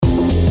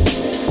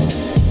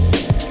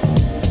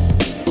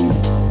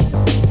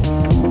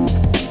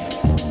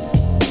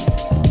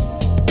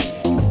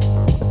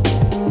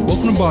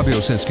Bobby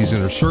Owsinski's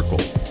Inner Circle.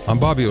 I'm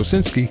Bobby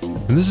Owsinski,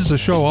 and this is a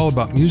show all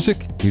about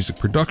music, music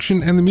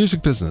production, and the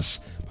music business.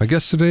 My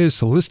guest today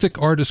is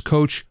holistic artist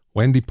coach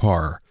Wendy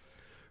Parr.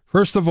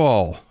 First of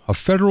all, a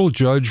federal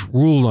judge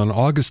ruled on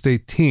August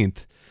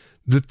 18th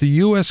that the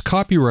U.S.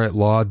 copyright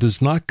law does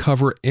not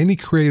cover any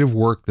creative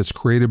work that's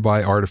created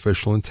by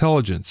artificial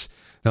intelligence.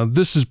 Now,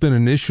 this has been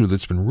an issue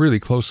that's been really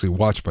closely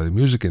watched by the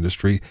music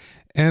industry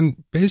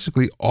and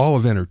basically all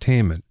of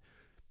entertainment.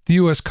 The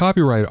U.S.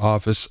 Copyright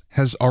Office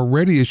has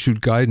already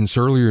issued guidance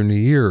earlier in the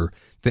year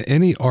that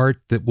any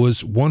art that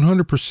was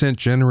 100%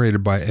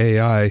 generated by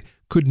AI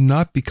could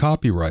not be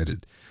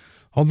copyrighted.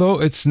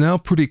 Although it's now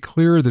pretty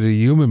clear that a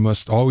human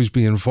must always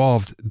be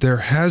involved, there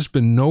has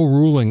been no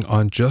ruling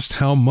on just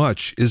how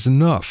much is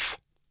enough.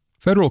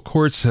 Federal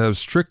courts have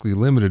strictly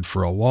limited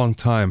for a long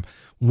time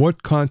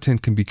what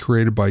content can be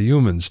created by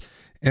humans,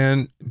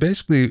 and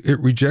basically it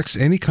rejects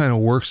any kind of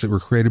works that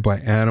were created by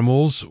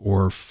animals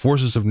or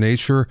forces of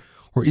nature,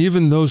 or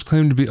even those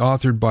claimed to be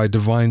authored by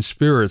divine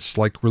spirits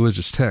like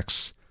religious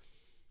texts.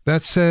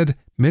 That said,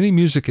 many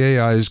music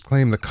AIs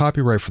claim the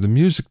copyright for the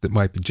music that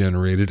might be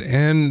generated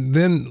and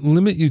then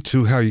limit you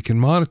to how you can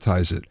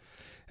monetize it.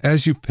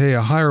 As you pay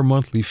a higher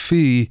monthly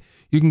fee,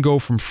 you can go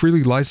from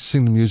freely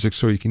licensing the music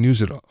so you can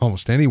use it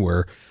almost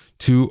anywhere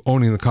to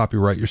owning the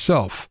copyright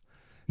yourself.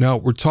 Now,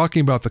 we're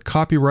talking about the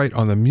copyright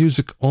on the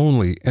music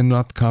only and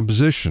not the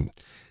composition.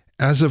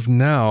 As of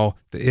now,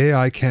 the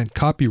AI can't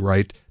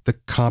copyright the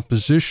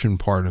composition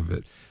part of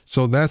it.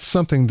 So that's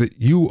something that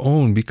you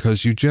own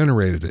because you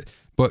generated it.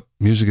 But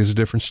music is a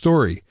different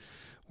story.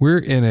 We're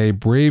in a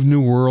brave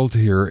new world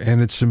here,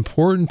 and it's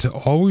important to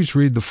always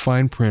read the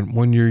fine print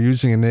when you're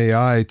using an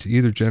AI to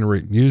either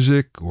generate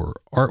music or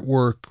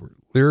artwork or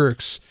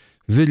lyrics,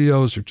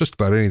 videos, or just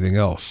about anything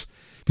else.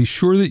 Be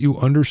sure that you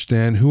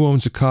understand who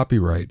owns the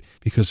copyright,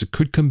 because it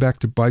could come back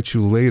to bite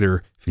you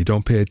later if you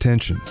don't pay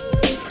attention.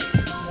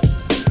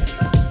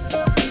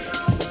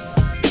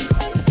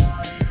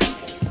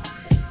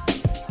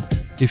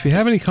 If you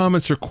have any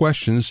comments or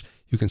questions,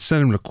 you can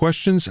send them to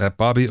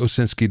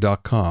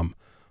questions@bobbyowsinski.com.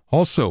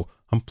 Also,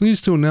 I'm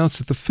pleased to announce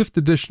that the 5th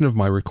edition of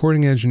my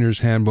Recording Engineer's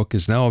Handbook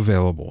is now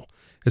available.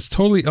 It's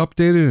totally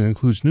updated and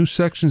includes new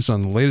sections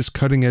on the latest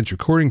cutting-edge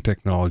recording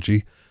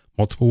technology,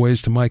 multiple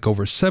ways to mic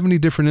over 70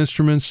 different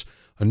instruments,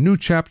 a new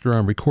chapter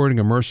on recording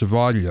immersive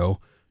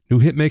audio, new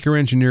hitmaker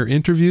engineer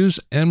interviews,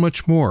 and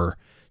much more.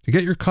 To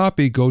get your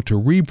copy, go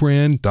to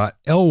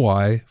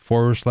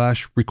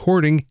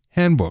rebrand.ly/recording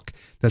handbook.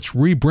 That's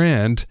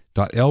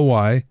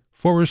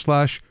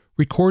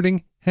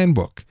rebrand.ly/recording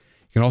handbook.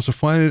 You can also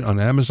find it on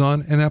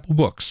Amazon and Apple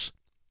Books.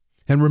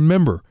 And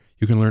remember,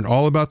 you can learn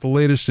all about the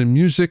latest in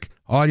music,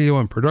 audio,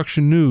 and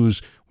production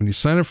news when you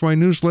sign up for my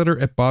newsletter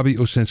at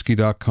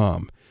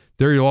bobbyowsinski.com.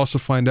 There you'll also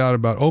find out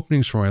about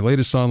openings for my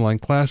latest online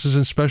classes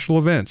and special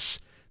events.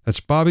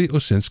 That's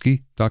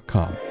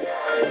bobbyowsinski.com.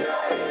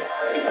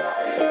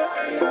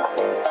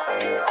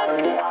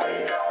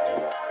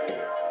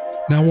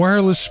 Now,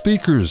 wireless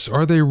speakers,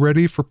 are they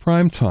ready for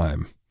prime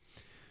time?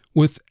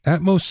 With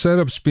Atmos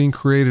setups being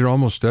created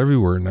almost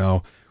everywhere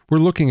now, we're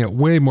looking at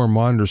way more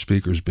monitor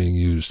speakers being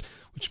used,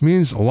 which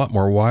means a lot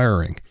more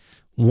wiring.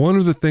 One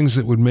of the things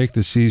that would make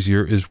this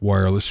easier is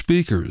wireless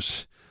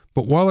speakers.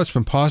 But while it's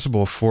been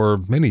possible for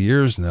many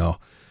years now,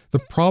 the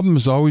problem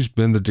has always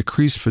been the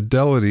decreased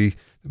fidelity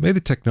that made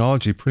the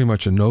technology pretty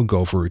much a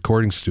no-go for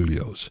recording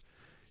studios.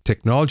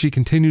 Technology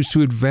continues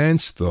to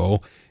advance,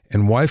 though,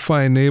 and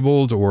Wi-Fi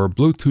enabled or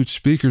Bluetooth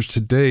speakers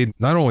today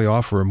not only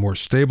offer a more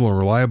stable and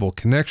reliable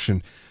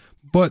connection,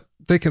 but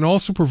they can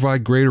also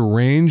provide greater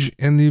range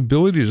and the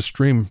ability to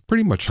stream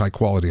pretty much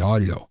high-quality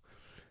audio.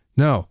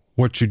 Now,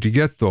 what should you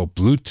get though,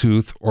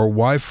 Bluetooth or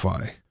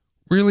Wi-Fi?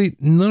 Really,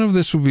 none of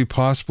this would be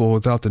possible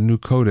without the new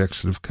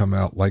codecs that have come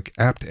out like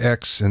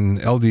aptX and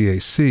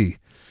LDAC.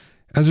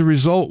 As a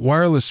result,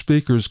 wireless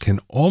speakers can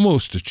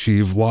almost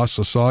achieve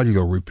lossless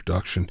audio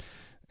reproduction,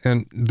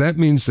 and that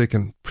means they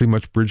can pretty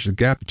much bridge the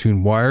gap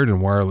between wired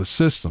and wireless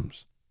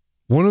systems.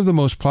 One of the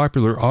most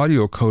popular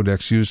audio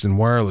codecs used in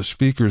wireless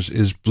speakers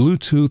is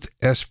Bluetooth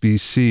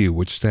SBC,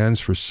 which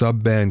stands for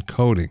subband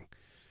coding.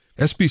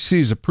 SBC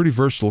is a pretty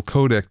versatile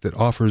codec that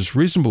offers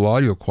reasonable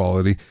audio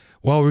quality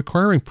while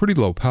requiring pretty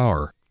low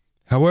power.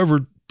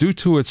 However, due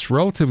to its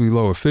relatively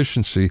low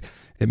efficiency,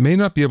 it may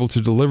not be able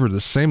to deliver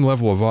the same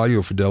level of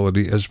audio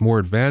fidelity as more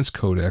advanced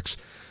codecs,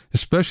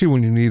 especially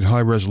when you need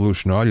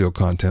high-resolution audio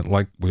content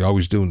like we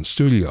always do in the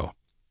studio.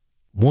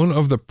 One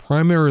of the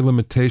primary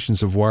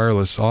limitations of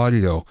wireless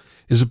audio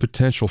is a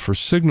potential for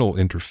signal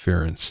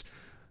interference.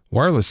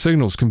 Wireless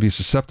signals can be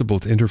susceptible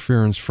to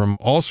interference from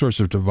all sorts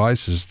of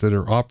devices that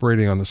are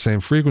operating on the same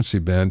frequency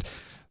band,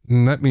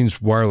 and that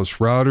means wireless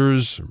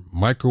routers,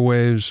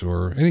 microwaves,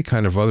 or any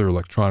kind of other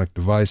electronic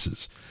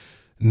devices.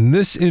 And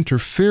this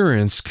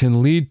interference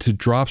can lead to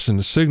drops in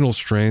the signal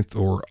strength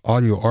or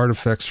audio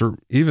artifacts or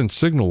even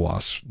signal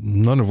loss,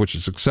 none of which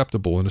is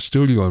acceptable in a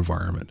studio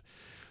environment.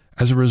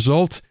 As a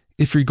result,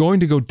 if you're going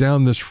to go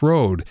down this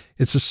road,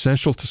 it's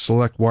essential to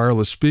select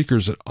wireless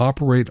speakers that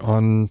operate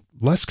on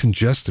less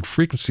congested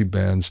frequency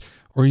bands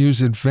or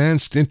use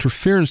advanced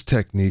interference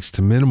techniques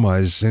to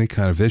minimize any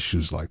kind of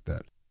issues like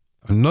that.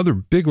 Another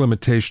big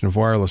limitation of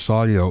wireless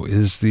audio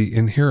is the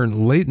inherent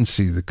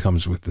latency that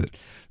comes with it.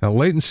 Now,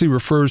 latency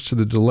refers to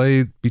the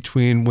delay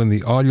between when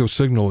the audio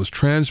signal is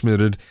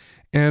transmitted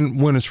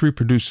and when it's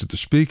reproduced at the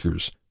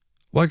speakers.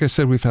 Like I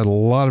said, we've had a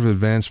lot of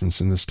advancements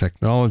in this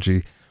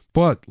technology,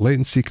 but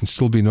latency can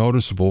still be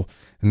noticeable,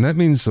 and that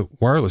means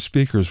that wireless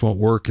speakers won't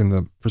work in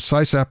the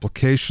precise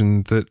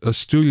application that a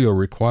studio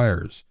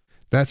requires.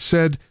 That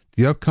said,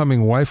 the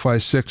upcoming Wi-Fi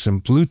 6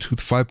 and Bluetooth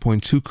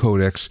 5.2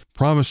 codecs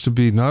promise to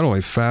be not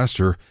only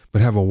faster,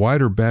 but have a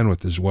wider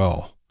bandwidth as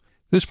well.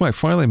 This might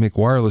finally make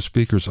wireless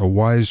speakers a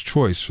wise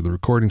choice for the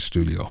recording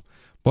studio,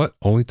 but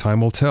only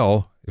time will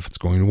tell if it's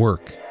going to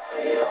work.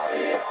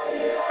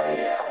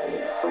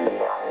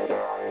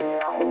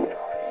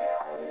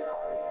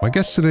 My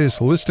guest today is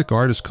holistic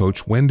artist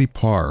coach Wendy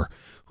Parr,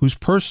 whose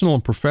personal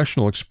and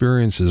professional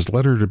experiences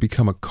led her to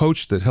become a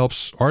coach that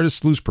helps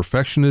artists lose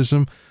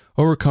perfectionism,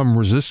 overcome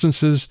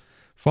resistances,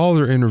 follow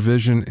their inner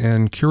vision,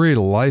 and curate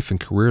a life and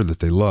career that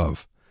they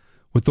love.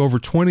 With over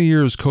 20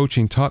 years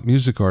coaching top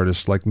music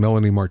artists like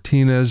Melanie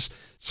Martinez,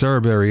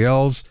 Sarah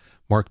Bareilles,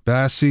 Mark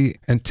Bassi,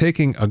 and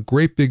taking a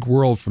great big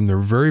world from their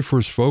very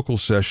first vocal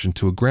session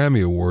to a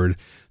Grammy Award,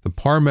 the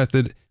Parr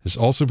method has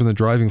also been the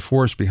driving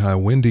force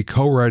behind Wendy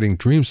co-writing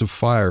Dreams of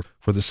Fire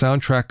for the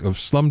soundtrack of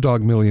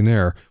Slumdog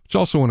Millionaire, which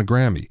also won a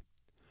Grammy.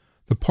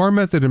 The Parr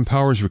method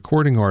empowers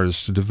recording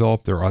artists to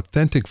develop their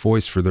authentic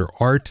voice for their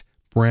art,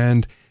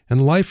 brand,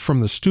 and life from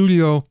the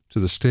studio to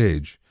the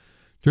stage.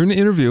 During the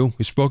interview,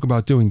 we spoke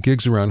about doing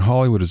gigs around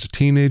Hollywood as a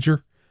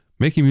teenager,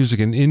 making music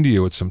in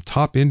India with some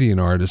top Indian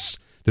artists,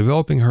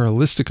 developing her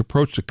holistic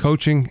approach to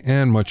coaching,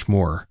 and much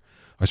more.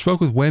 I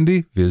spoke with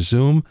Wendy via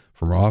Zoom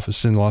from her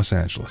office in Los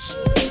Angeles.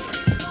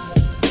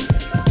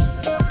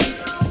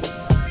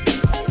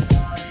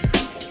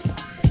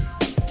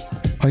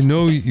 I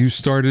know you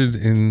started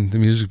in the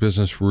music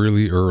business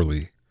really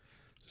early.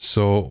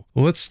 So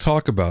let's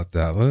talk about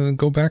that. Let's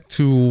go back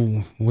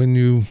to when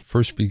you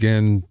first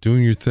began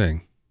doing your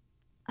thing.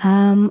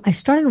 I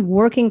started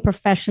working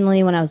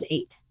professionally when I was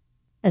 8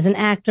 as an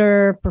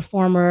actor,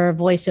 performer,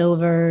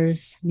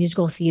 voiceovers,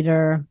 musical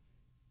theater.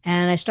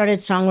 And I started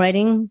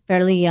songwriting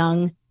fairly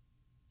young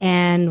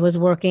and was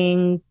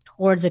working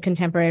towards a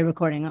contemporary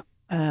recording.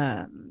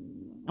 I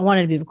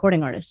wanted to be a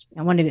recording artist.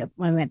 When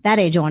I'm at that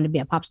age, I wanted to be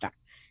a pop star.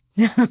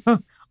 So,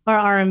 or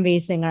R&B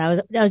singer.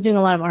 I was doing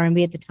a lot of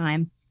R&B at the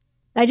time.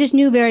 I just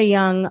knew very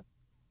young,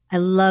 I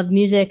love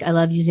music. I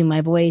love using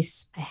my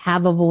voice. I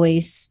have a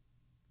voice.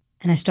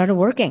 And I started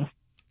working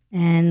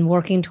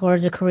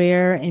towards a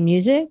career in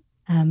music.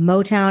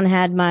 Motown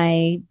had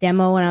my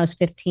demo when I was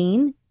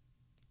 15.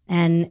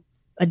 And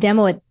a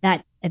demo at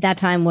that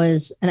time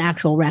was an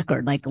actual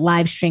record, like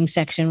live string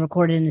section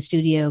recorded in the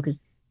studio,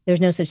 because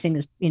there's no such thing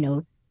as,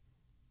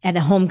 at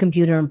a home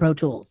computer and Pro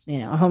Tools,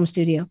 a home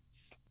studio.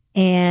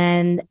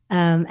 And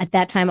at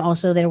that time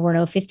also, there were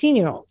no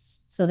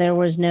 15-year-olds. So there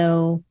was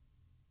no,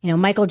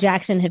 Michael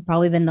Jackson had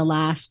probably been the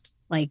last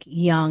like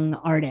young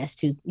artist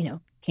who,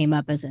 came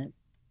up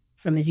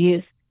from his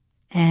youth.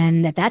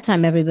 And at that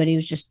time, everybody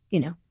was just,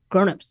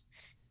 grownups.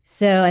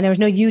 So, and there was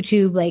no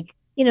YouTube,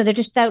 they're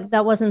just,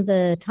 that wasn't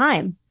the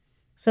time.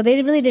 So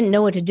they really didn't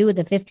know what to do with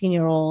the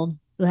 15-year-old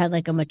who had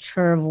like a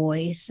mature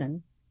voice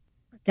and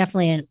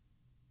definitely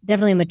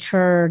a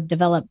mature,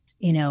 developed,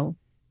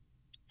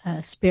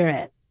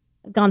 spirit.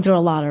 I've gone through a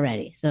lot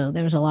already. So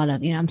there was a lot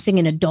of, I'm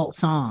singing adult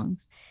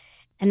songs.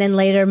 And then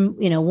later,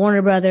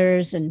 Warner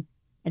Brothers and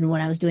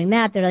when I was doing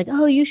that, they're like,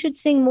 oh, you should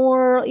sing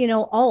more,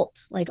 alt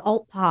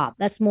pop.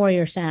 That's more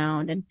your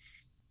sound.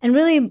 And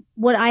really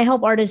what I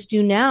help artists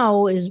do now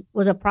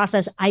was a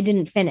process I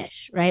didn't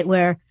finish, right?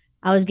 Where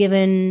I was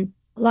given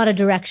a lot of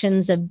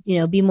directions of,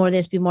 be more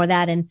this, be more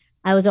that. And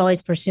I was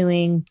always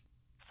pursuing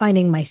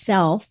finding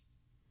myself,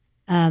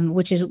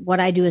 which is what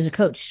I do as a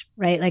coach,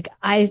 right? Like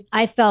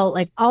I felt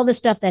like all the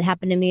stuff that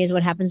happened to me is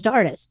what happens to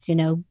artists,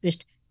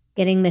 just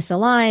getting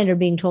misaligned or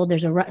being told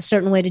there's a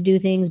certain way to do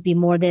things, be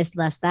more this,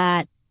 less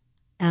that,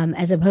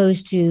 as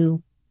opposed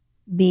to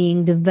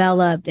being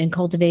developed and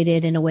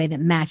cultivated in a way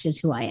that matches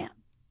who I am,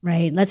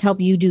 right? Let's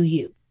help you do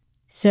you.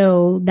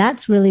 So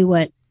that's really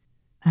what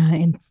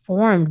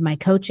informed my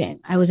coaching.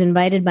 I was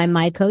invited by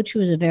my coach, who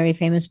was a very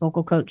famous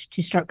vocal coach,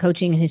 to start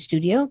coaching in his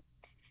studio.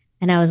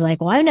 And I was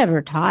like, well, I've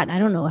never taught. I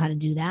don't know how to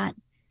do that.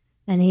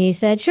 And he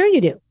said, sure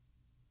you do.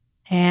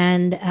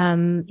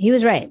 And he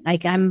was right.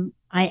 I'm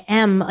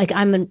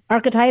an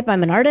archetype.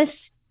 I'm an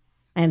artist.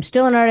 I am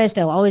still an artist.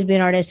 I'll always be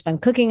an artist. If I'm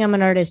cooking, I'm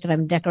an artist. If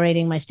I'm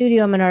decorating my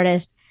studio, I'm an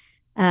artist.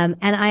 And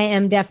I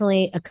am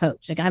definitely a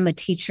coach. Like I'm a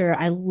teacher.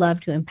 I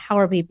love to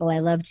empower people. I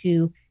love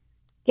to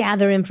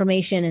gather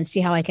information and see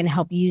how I can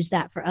help use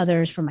that for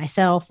others, for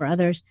myself, for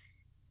others.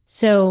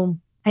 So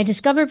I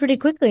discovered pretty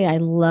quickly I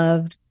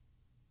loved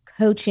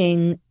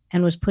coaching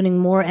and was putting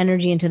more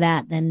energy into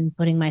that than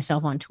putting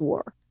myself on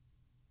tour.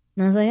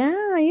 And I was like,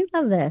 you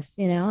love this,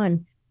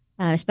 and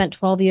I spent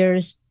 12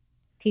 years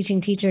teaching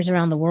teachers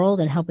around the world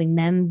and helping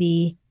them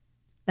be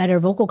better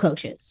vocal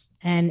coaches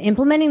and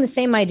implementing the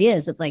same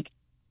ideas of like,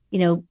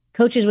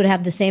 coaches would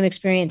have the same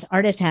experience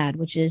artists had,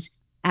 which is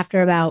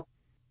after about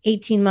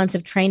 18 months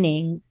of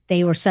training,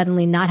 they were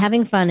suddenly not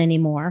having fun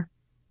anymore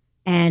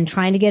and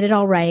trying to get it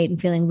all right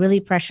and feeling really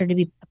pressured to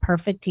be a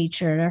perfect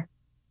teacher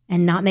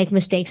and not make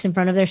mistakes in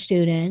front of their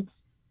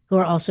students who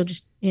are also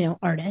just,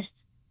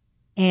 artists.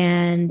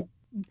 And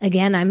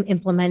again, I'm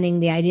implementing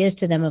the ideas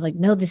to them of like,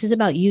 no, this is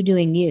about you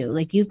doing you.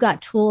 Like you've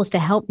got tools to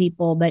help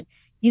people, but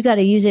you got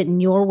to use it in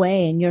your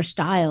way and your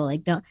style.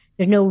 Like there's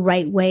no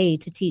right way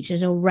to teach.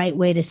 There's no right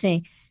way to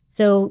sing.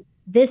 So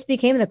this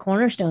became the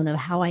cornerstone of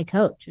how I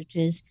coach, which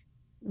is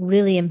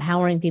really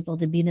empowering people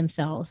to be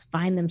themselves,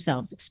 find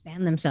themselves,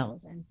 expand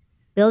themselves, and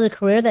build a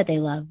career that they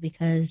love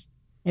because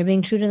they're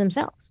being true to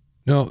themselves.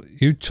 Now,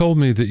 you told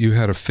me that you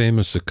had a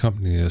famous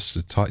accompanist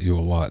that taught you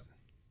a lot.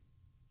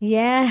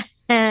 Yes.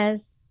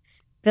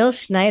 Bill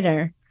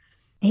Schneider.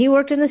 He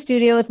worked in the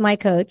studio with my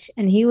coach,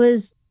 and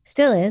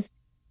still is,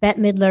 Bette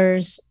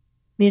Midler's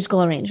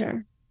musical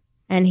arranger.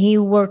 And he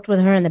worked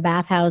with her in the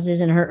bathhouses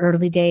in her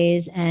early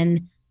days.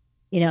 And,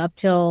 up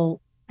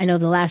till I know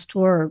the last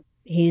tour,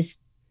 he's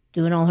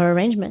doing all her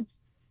arrangements.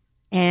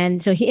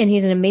 And so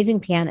he's an amazing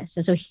pianist.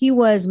 And so he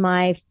was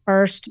my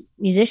first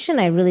musician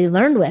I really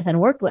learned with and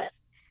worked with.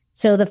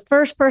 So the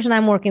first person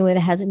I'm working with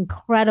has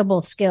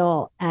incredible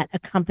skill at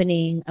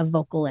accompanying a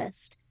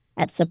vocalist,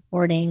 at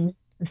supporting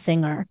the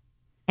singer.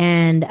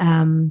 And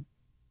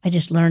I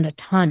just learned a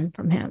ton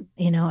from him.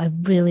 I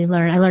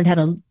learned how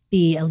to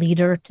be a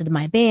leader to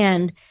my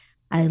band.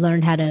 I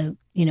learned how to,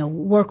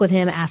 work with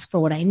him, ask for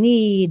what I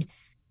need.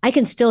 I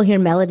can still hear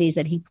melodies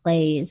that he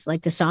plays,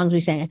 like the songs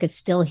we sang. I could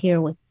still hear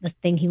what the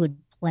thing he would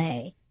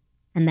play,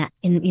 and that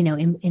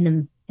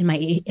in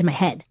my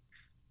head.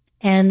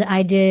 And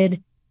I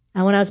did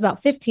when I was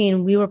about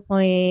 15. We were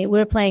playing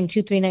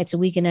 2-3 nights a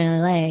week in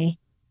LA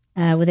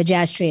with a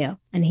jazz trio,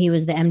 and he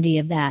was the MD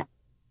of that.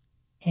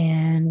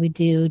 And we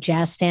do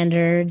jazz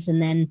standards,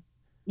 and then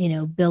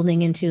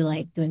building into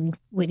like doing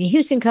Whitney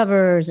Houston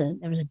covers.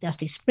 And there was a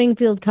Dusty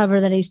Springfield cover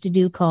that I used to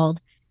do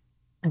called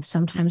 "And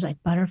Sometimes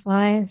Like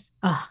Butterflies."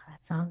 Oh,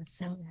 that song is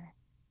so good.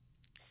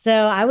 So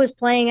I was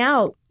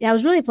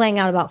really playing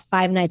out about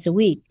 5 nights a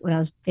week when I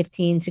was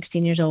 15,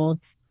 16 years old.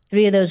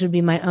 3 of those would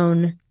be my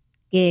own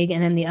gig,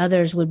 and then the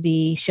others would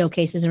be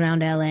showcases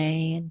around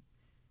LA and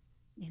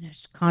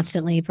just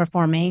constantly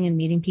performing and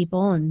meeting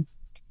people. And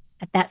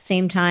at that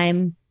same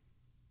time,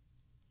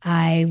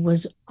 I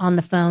was on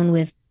the phone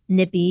with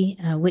Nippy,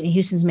 Whitney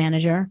Houston's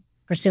manager,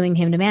 pursuing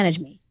him to manage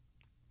me.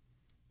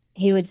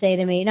 He would say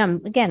to me,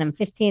 I'm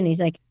 15. He's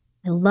like,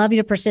 I love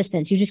your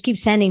persistence. You just keep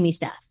sending me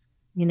stuff.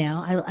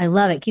 I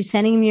love it. Keep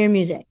sending me your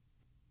music.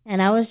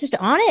 And I was just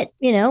on it,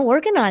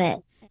 working on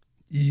it.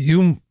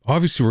 You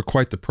obviously were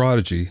quite the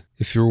prodigy.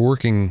 If you're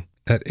working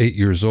at 8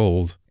 years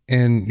old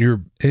and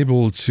you're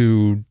able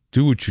to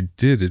do what you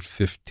did at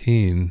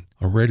 15,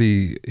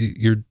 already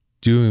you're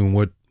doing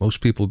what most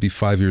people would be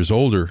 5 years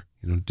older,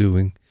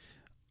 doing.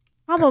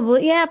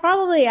 Probably. Yeah,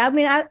 probably. I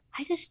mean, I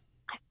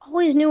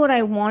always knew what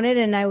I wanted,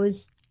 and I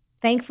was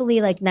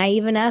thankfully like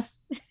naive enough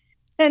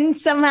and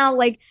somehow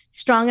like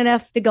strong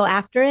enough to go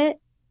after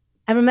it.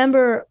 I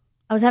remember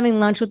I was having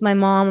lunch with my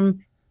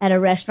mom at a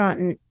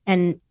restaurant,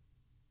 and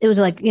it was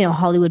like,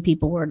 Hollywood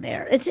people were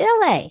there. It's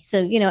LA.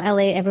 So,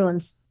 LA,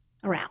 everyone's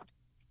around.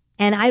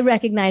 And I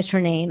recognized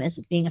her name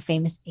as being a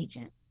famous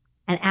agent.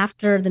 And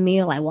after the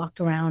meal, I walked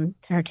around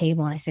to her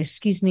table and I said,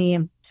 "Excuse me,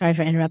 I'm sorry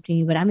for interrupting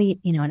you, but I'm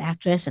an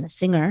actress and a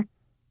singer,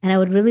 and I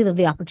would really love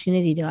the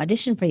opportunity to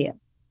audition for you."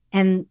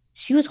 And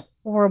she was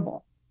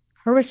horrible.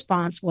 Her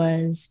response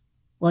was,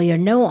 "Well, you're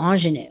no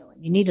ingenue,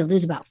 and you need to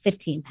lose about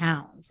 15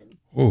 pounds."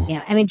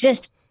 And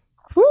just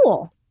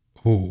cruel.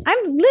 Ooh.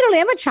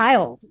 I'm a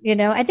child,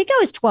 I think I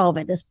was 12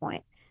 at this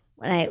point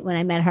when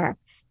I met her.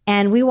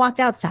 And we walked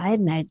outside,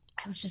 and I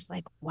was just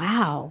like,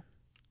 wow,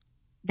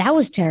 that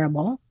was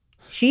terrible.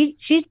 She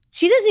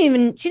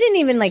didn't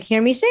even like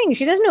hear me sing.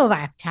 She doesn't know if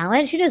I have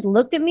talent. She just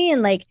looked at me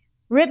and like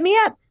ripped me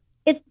up.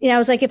 I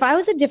was like, if I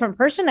was a different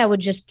person, I would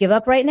just give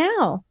up right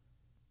now.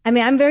 I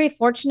mean, I'm very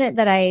fortunate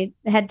that I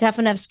had tough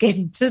enough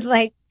skin to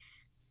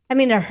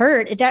it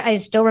hurt. I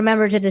still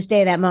remember to this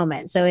day that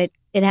moment. So it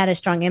had a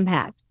strong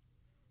impact.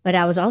 But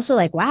I was also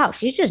like, wow,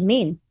 she's just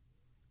mean.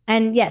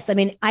 And yes,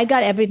 I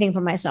got everything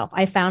for myself.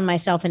 I found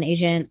myself an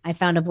agent. I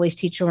found a voice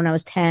teacher when I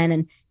was 10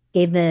 and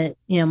gave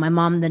my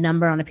mom the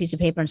number on a piece of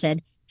paper and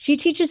said, "She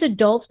teaches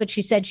adults, but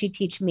she said she'd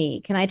teach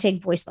me. Can I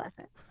take voice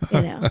lessons?"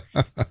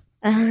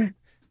 And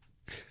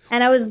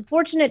I was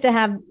fortunate to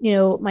have,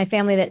 my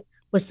family that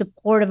was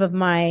supportive of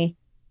my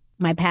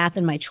path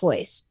and my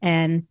choice.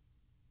 And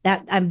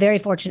that I'm very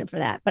fortunate for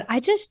that. But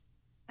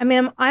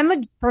I'm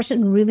a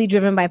person really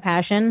driven by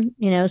passion,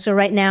 so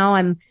right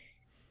now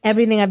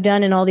everything I've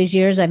done in all these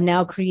years, I've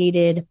now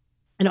created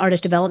an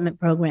artist development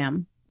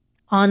program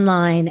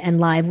online and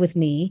live with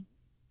me.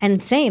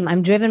 And same,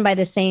 I'm driven by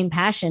the same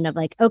passion of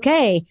like,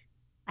 okay,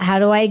 how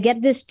do I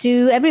get this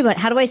to everyone?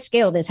 How do I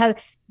scale this?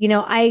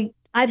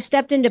 I've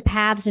stepped into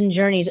paths and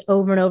journeys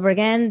over and over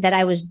again that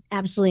I was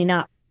absolutely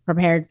not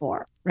prepared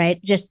for,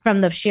 right? Just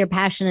from the sheer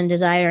passion and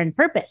desire and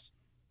purpose.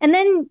 And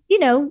then,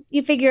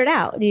 you figure it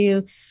out.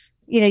 You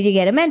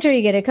get a mentor,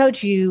 you get a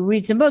coach, you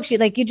read some books, you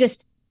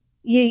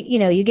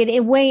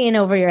get way in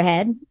over your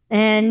head,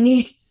 and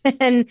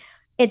and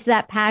it's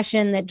that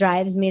passion that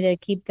drives me to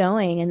keep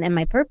going, and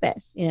my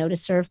purpose, to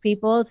serve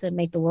people, to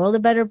make the world a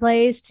better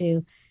place,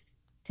 to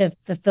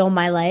fulfill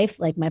my life,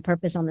 like my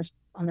purpose on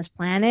this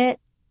planet.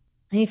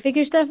 And you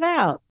figure stuff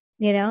out.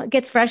 It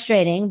gets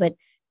frustrating, but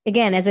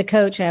again, as a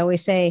coach, I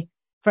always say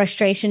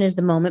frustration is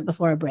the moment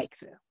before a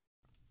breakthrough.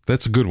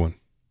 That's a good one.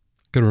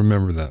 Got to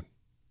remember that.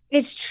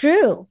 It's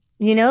true.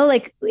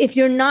 Like if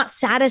you're not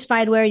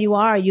satisfied where you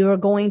are, you're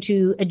going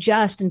to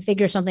adjust and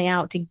figure something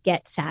out to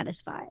get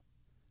satisfied.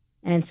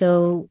 And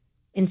so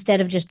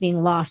instead of just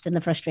being lost in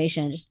the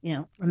frustration, just,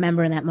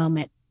 remember in that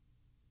moment,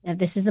 if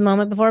this is the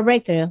moment before a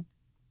breakthrough,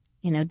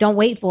 don't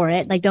wait for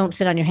it. Like, don't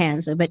sit on your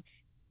hands, but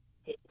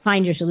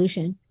find your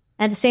solution.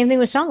 And the same thing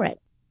with songwriting.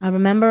 I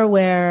remember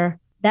where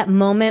that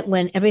moment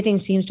when everything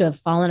seems to have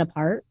fallen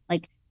apart,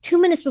 like 2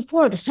 minutes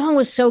before the song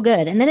was so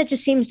good. And then it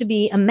just seems to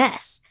be a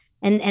mess.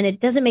 And it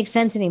doesn't make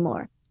sense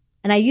anymore.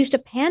 And I used to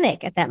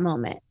panic at that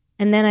moment.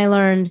 And then I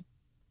learned,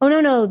 oh,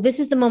 no, this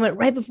is the moment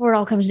right before it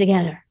all comes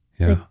together.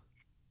 Yeah. Like,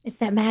 it's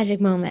that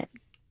magic moment.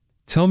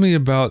 Tell me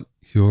about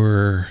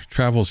your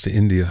travels to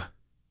India.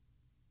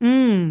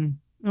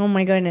 Oh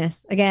my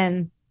goodness.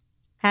 Again,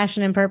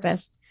 passion and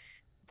purpose.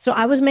 So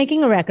I was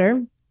making a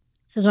record.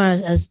 This is when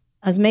I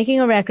was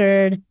making a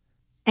record.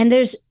 And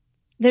there's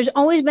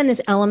always been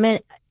this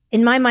element.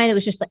 In my mind, it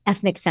was just the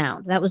ethnic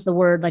sound. That was the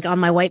word, like on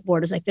my whiteboard.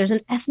 It was like, there's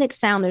an ethnic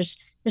sound. There's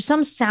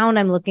some sound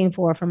I'm looking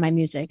for my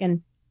music.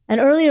 And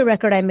an earlier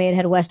record I made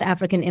had West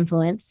African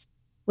influence,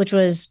 which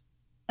was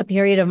a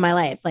period of my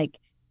life. Like,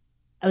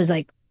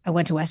 I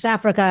went to West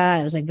Africa.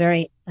 I was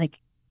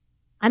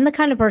I'm the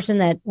kind of person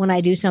that when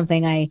I do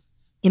something, I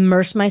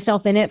immerse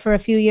myself in it for a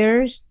few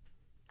years.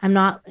 I'm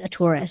not a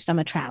tourist. I'm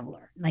a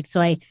traveler.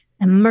 So I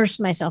immerse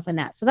myself in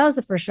that. So that was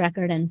the first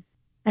record. And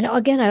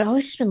again, I'd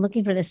always just been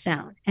looking for this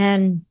sound.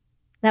 And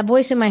that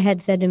voice in my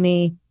head said to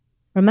me,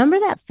 remember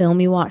that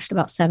film you watched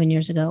about 7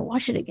 years ago?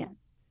 Watch it again.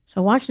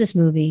 So I watched this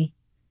movie,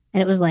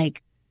 and it was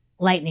like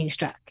lightning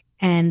struck.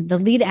 And the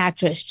lead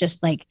actress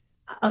just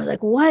I was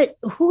like, what?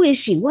 Who is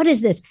she? What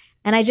is this?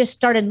 And I just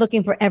started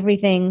looking for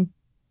everything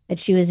that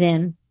she was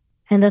in.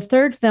 And the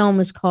third film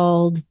was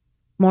called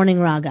Morning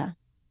Raga.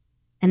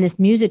 And this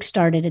music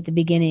started at the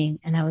beginning.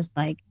 And I was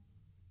like,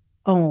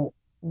 oh,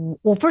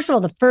 well, first of all,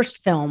 the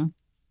first film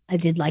I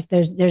did,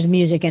 there's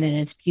music in it and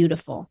it's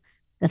beautiful.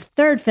 The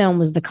third film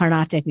was the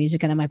Carnatic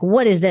music. And I'm like,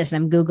 what is this?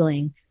 And I'm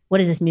Googling,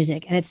 what is this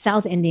music? And it's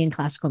South Indian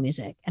classical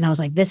music. And I was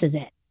like, this is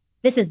it.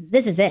 This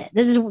is it.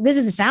 This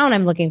is the sound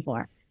I'm looking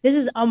for.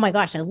 Oh my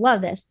gosh, I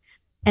love this.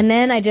 And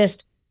then I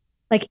just,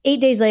 8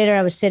 days later,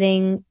 I was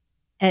sitting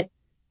at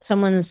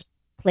someone's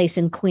place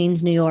in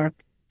Queens, New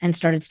York, and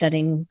started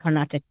studying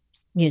Carnatic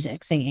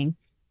music, singing.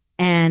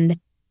 And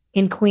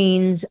in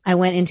Queens, I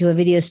went into a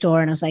video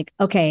store and I was like,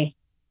 okay,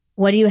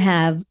 what do you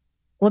have?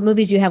 What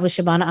movies do you have with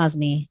Shabana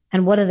Azmi?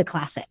 And what are the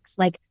classics?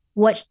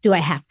 What do I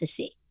have to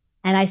see?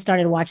 And I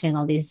started watching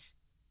all these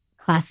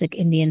classic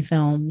Indian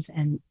films,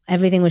 and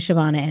everything with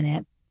Shabana in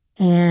it.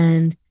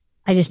 And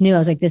I just knew, I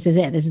was like, this is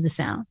it. This is the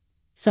sound.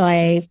 So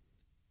I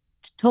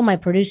told my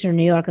producer in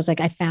New York, I was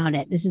like, I found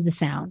it. This is the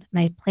sound. And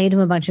I played him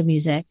a bunch of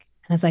music.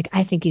 And I was like,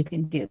 I think you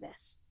can do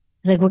this.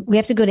 I was like, we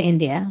have to go to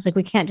India. I was like,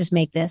 we can't just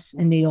make this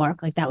in New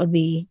York. That would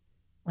be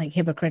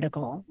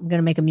hypocritical. I'm going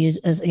to make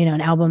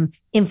an album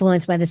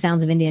influenced by the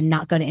sounds of India and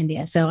not go to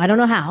India. So I don't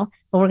know how,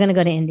 but we're going to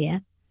go to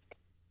India.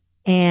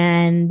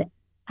 And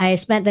I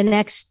spent the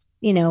next,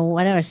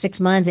 6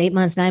 months, 8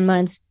 months, 9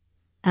 months.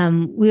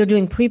 We were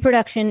doing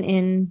pre-production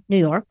in New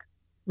York,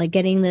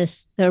 getting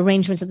the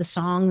arrangements of the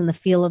song and the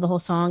feel of the whole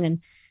song.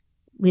 And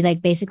we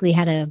basically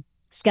had a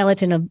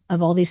skeleton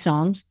of all these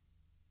songs.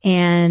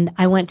 And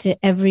I went to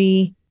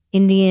every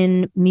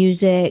Indian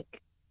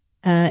music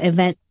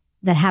event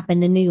that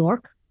happened in New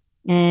York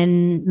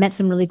and met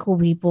some really cool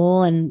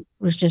people and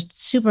was just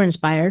super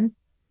inspired.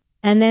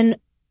 And then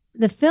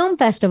the film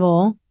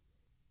festival,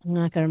 I'm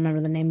not going to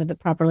remember the name of it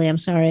properly. I'm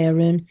sorry,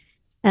 Arun.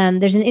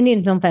 There's an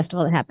Indian film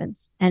festival that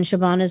happens, and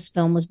Shabana's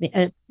film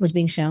was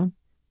being shown.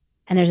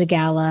 And there's a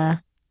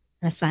gala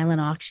and a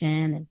silent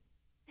auction.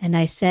 And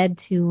I said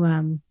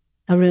to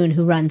Arun,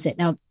 who runs it.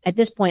 Now, at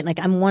this point,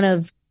 I'm one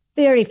of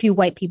very few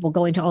white people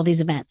going to all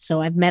these events.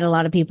 So I've met a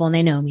lot of people and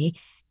they know me.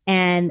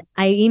 And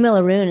I email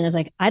Arun and I was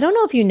like, I don't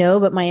know if you know,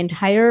 but my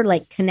entire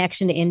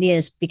connection to India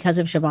is because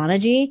of Shabana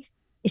ji.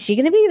 Is she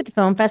going to be at the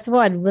film festival?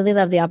 I'd really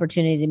love the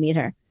opportunity to meet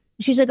her. And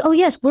she's like, oh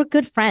yes, we're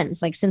good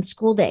friends, since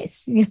school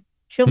days.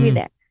 She'll be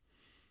there.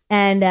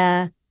 And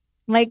I'm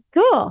like,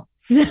 cool.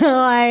 So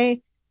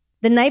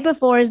the night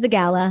before is the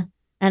gala,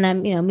 and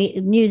I'm,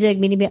 music,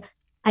 meeting.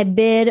 I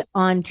bid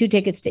on 2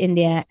 tickets to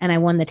India and I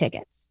won the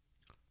tickets.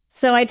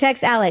 So I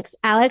text Alex,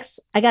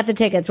 I got the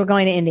tickets. We're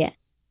going to India.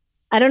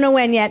 I don't know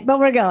when yet, but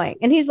we're going.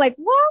 And he's like,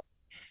 what?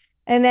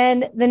 And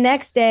then the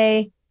next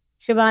day,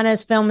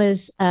 Shabana's film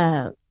is,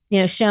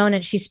 shown,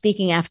 and she's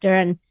speaking after.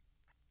 And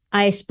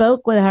I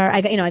spoke with her.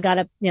 I got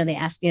up, they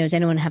asked, does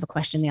anyone have a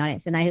question in the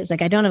audience? And I was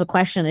like, I don't have a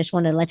question. I just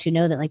wanted to let you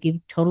know that like,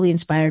 you've totally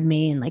inspired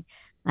me. And like,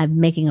 I'm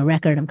making a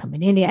record. I'm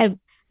coming to India.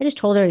 I just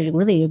told her,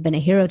 really, you've been a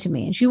hero to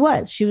me. And she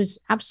was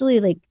absolutely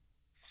like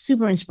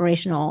super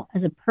inspirational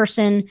as a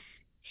person.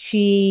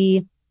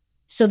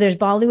 So there's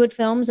Bollywood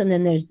films and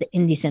then there's the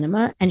indie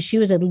cinema. And she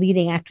was a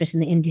leading actress in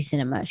the indie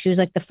cinema. She was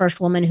like the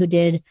first woman who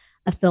did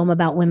a film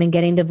about women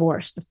getting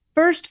divorced. The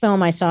first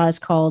film I saw is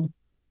called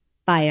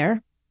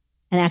Fire.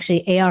 And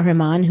actually, A.R.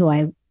 Rahman, who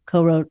I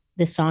co-wrote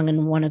this song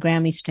and won a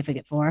Grammy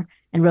certificate for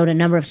and wrote a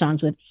number of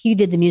songs with, he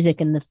did the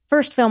music in the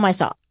first film I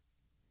saw.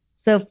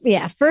 So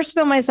yeah, first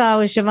film I saw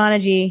was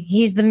Shavanaji.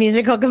 He's the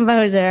musical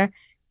composer.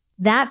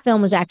 That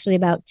film was actually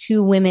about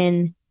two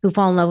women who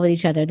fall in love with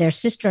each other. They're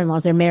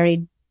sister-in-laws. They're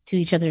married to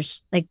each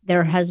other's, like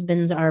their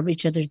husbands are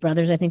each other's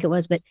brothers, I think it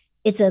was. But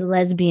it's a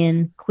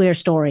lesbian queer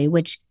story,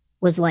 which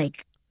was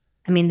like,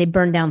 I mean, they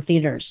burned down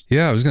theaters.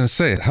 Yeah, I was going to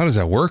say, how does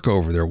that work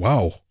over there?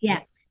 Wow. Yeah.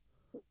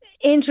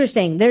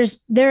 Interesting.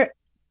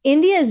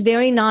 India is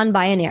very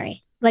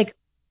non-binary. Like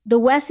the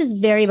West is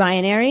very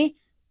binary.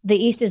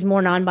 The East is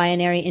more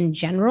non-binary in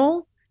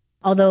general,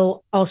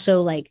 although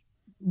also like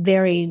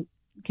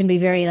can be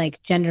very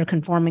like gender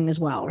conforming as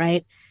well,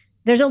 right?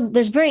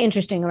 There's very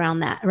interesting around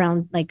that,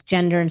 around like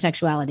gender and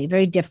sexuality,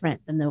 very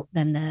different than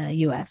the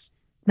US.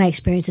 My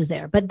experiences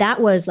there. But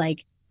that was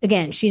like,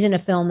 again, she's in a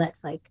film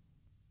that's like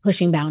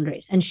pushing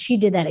boundaries. And she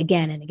did that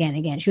again and again and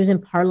again. She was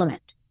in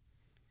Parliament,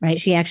 right?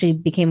 She actually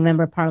became a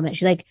member of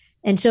Parliament.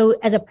 And so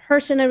as a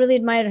person, I really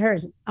admired her.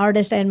 As an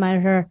artist, I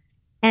admired her.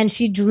 And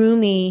she drew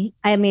me.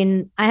 I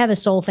mean, I have a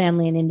soul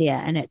family in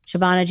India, and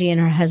Shavanaji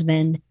and her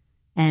husband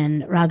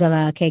and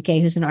Raghava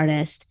KK, who's an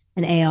artist,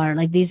 and AR,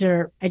 like this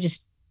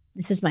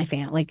is my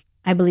family. Like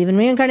I believe in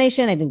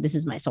reincarnation. I think this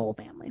is my soul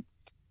family.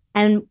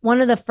 And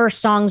one of the first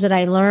songs that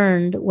I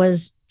learned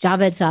was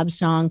Javed Saab's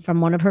song from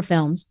one of her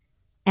films.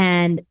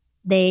 And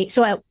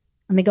let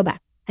me go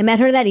back. I met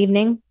her that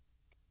evening,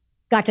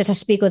 got to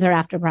speak with her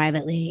after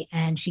privately,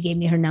 and she gave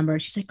me her number.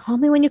 She's like, call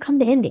me when you come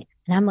to India.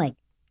 And I'm like,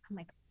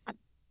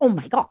 oh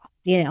my God,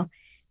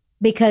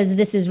 because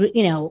this is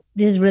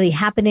really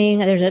happening.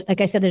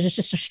 Like I said, there's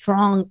just a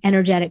strong,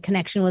 energetic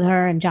connection with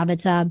her and Javed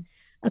Saab.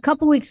 A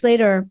couple weeks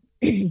later,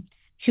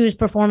 she was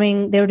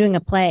performing. They were doing a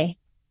play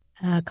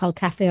called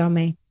Cafe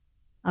Armé.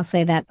 I'll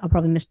say that. I'll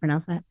probably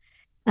mispronounce that.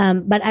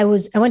 But I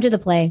went to the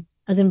play.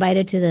 I was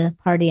invited to the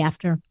party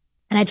after,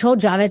 and I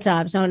told Javed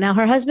Saab. So now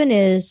her husband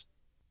is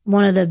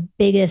one of the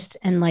biggest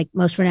and like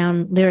most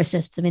renowned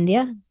lyricists of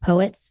India,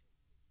 poets,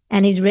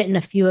 and he's written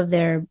a few of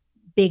their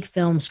big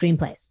film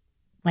screenplays,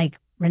 like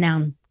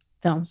renowned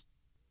films,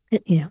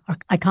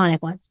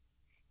 iconic ones.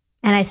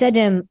 And I said to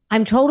him,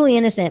 I'm totally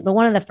innocent, but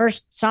one of the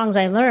first songs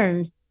I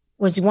learned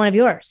was one of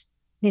yours.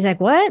 And he's like,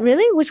 what?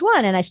 Really? Which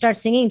one? And I start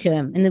singing to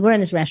him. And we're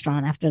in this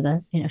restaurant after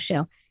the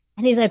show.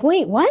 And he's like,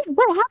 wait, what?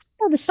 What happened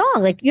to the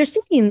song? Like, you're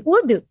singing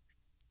Urdu.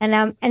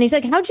 And he's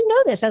like, how'd you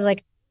know this? I was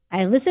like,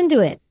 I listened to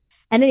it.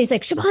 And then he's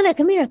like, Shabana,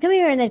 come here.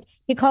 And then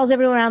he calls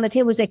everyone around the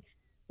table. He's like,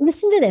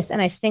 listen to this. And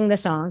I sing the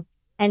song.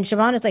 And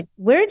Shabana's like,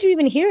 where did you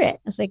even hear it? I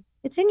was like,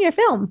 it's in your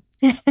film.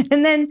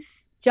 And then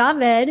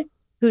Javed,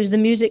 who's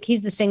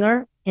he's the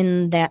singer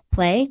in that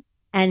play.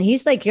 And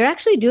he's like, you're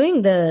actually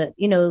doing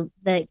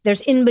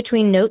there's in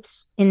between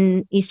notes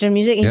in Eastern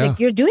music. He's like,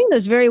 you're doing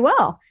those very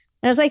well.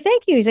 And I was like,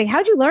 thank you. He's like,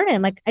 how'd you learn it?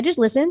 I'm like, I just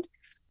listened.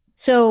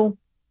 So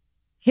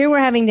here we're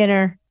having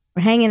dinner,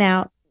 we're hanging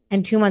out.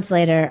 And 2 months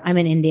later, I'm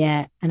in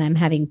India and I'm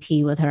having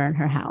tea with her in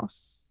her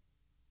house.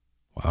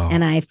 Wow.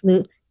 And I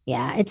flew.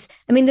 Yeah,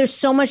 there's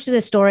so much to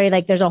this story.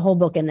 Like there's a whole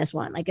book in this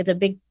one. Like it's a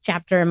big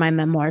chapter in my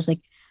memoirs.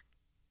 Like,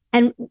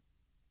 and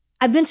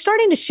I've been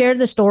starting to share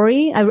the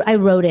story. I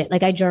wrote it,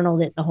 like I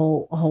journaled it the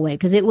whole way.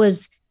 Cause it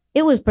was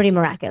pretty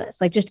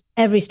miraculous. Like just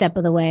every step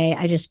of the way,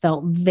 I just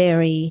felt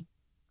very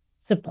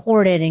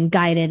supported and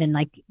guided and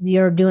like,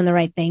 you're doing the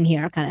right thing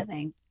here kind of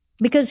thing.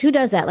 Because who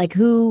does that? Like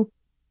who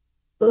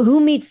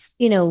meets,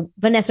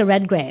 Vanessa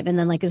Redgrave and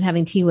then like is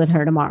having tea with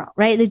her tomorrow,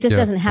 right? It just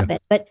doesn't happen.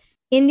 But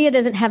India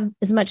doesn't have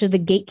as much of the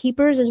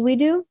gatekeepers as we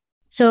do.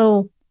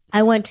 So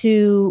I went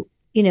to,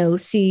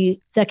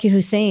 see Zakir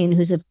Hussain,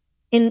 who's a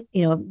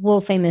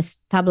world famous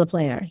tabla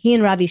player. He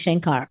and Ravi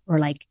Shankar were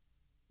like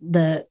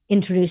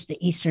introduced the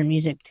Eastern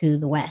music to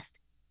the West.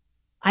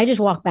 I just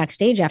walked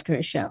backstage after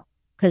his show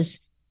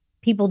because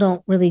people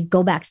don't really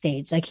go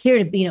backstage. Like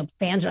here,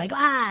 fans are like,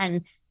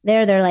 and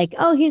they're like,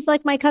 oh, he's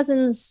like my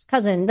cousin's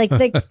cousin. Like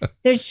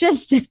there's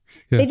just,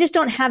 they just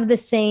don't have the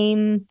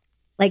same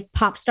like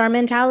pop star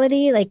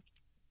mentality. Like,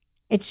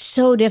 it's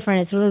so different.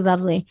 It's really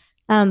lovely.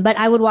 But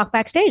I would walk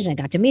backstage and I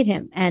got to meet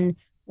him. And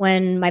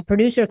when my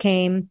producer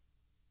came,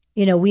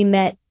 we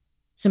met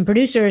some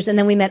producers and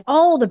then we met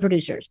all the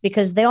producers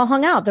because they all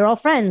hung out. They're all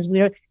friends.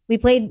 They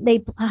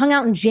hung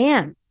out and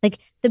jammed. Like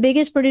the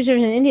biggest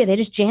producers in India, they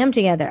just jam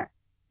together.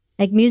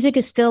 Like music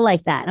is still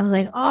like that. And I was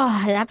like, oh,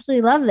 I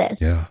absolutely love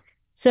this. Yeah.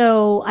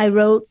 So I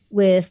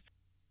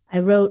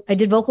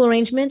did vocal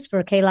arrangements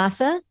for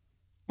Kailasa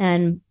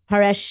and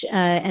Paresh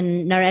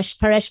and Naresh.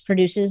 Paresh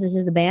produces, this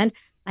is the band.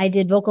 I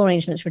did vocal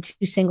arrangements for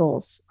 2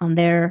 singles on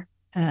their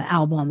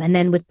album. And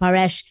then with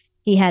Paresh,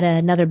 he had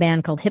another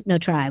band called Hypno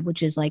Tribe,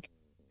 which is like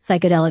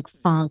psychedelic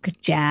funk,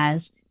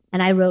 jazz.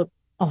 And I wrote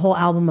a whole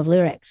album of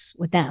lyrics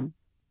with them.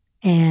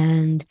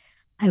 And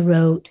I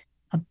wrote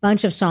a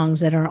bunch of songs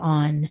that are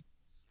on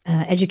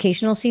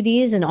educational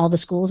CDs in all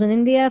the schools in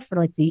India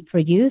for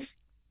youth,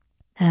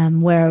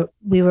 where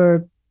we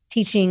were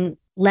teaching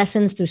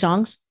lessons through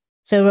songs.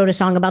 So I wrote a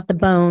song about the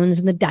bones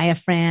and the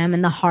diaphragm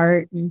and the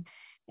heart, and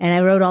I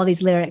wrote all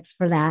these lyrics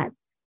for that,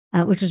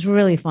 which was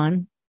really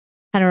fun.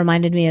 Kind of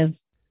reminded me of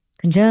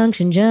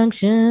conjunction,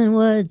 junction,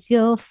 what's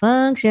your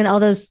function? All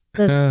those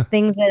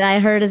things that I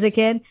heard as a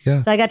kid.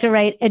 Yeah. So I got to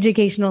write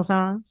educational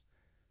songs,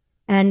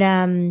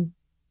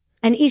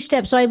 and each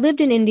step. So I lived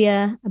in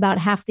India about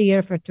half the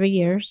year for 3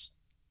 years,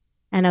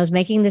 and I was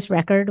making this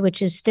record,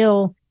 which is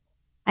still,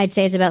 I'd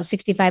say it's about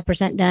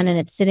 65% done, and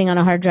it's sitting on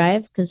a hard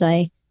drive because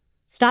I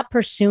stopped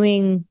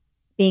pursuing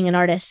being an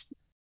artist.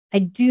 I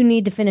do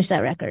need to finish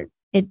that record.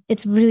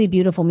 It's really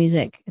beautiful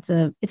music. It's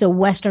a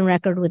Western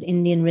record with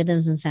Indian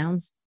rhythms and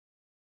sounds.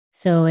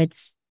 So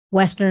it's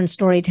Western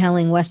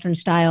storytelling, Western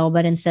style,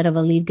 but instead of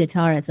a lead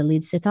guitar, it's a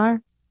lead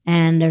sitar.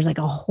 And there's like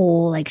a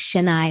whole like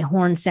Chennai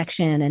horn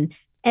section, and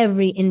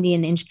every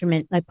Indian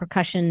instrument, like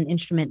percussion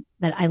instrument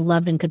that I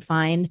loved and could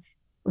find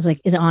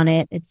is on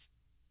it.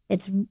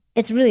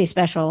 It's really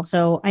special.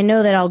 So I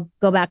know that I'll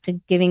go back to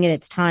giving it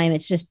its time.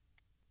 It's just,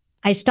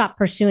 I stopped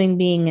pursuing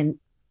being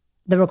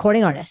the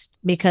recording artist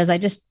because I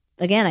just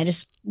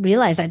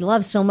realized I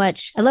love so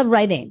much. I love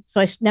writing. So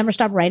I never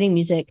stopped writing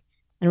music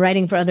and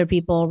writing for other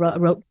people.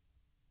 Wrote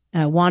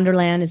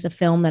Wanderland is a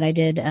film that I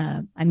did.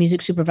 I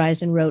music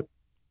supervised and wrote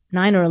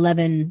 9 or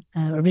 11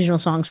 original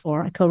songs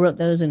for. I co-wrote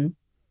those and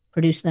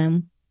produced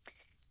them.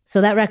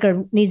 So that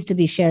record needs to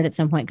be shared at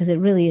some point because it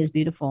really is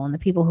beautiful. And the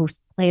people who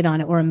played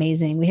on it were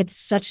amazing. We had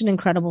such an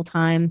incredible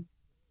time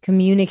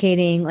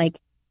communicating. Like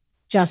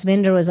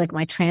Jasvinder was like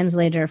my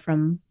translator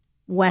from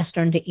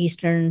Western to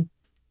Eastern,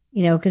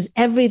 because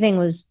everything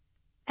was,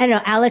 I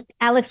don't know,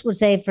 Alex would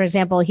say, for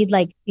example, he'd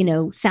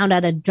sound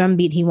out a drum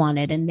beat he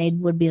wanted, and they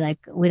would be like,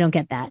 we don't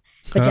get that.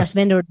 But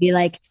Jasvinder would be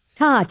like,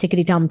 ta,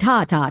 tickety tom,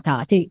 ta, ta,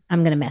 ta.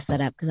 I'm going to mess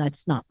that up because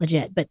that's not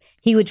legit. But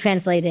he would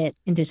translate it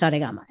into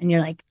Saregama. And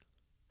you're like,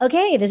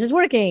 okay, this is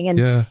working.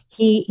 And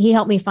he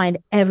helped me find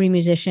every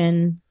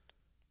musician.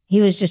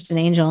 He was just an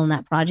angel in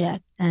that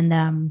project. And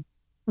it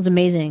was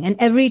amazing. And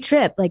every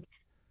trip,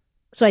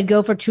 so I'd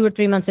go for 2 or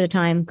 3 months at a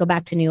time, go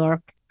back to New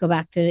York, go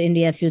back to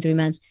India 2 or 3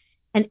 months.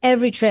 And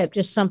every trip,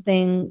 just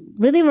something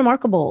really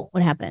remarkable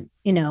would happen.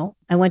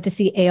 I went to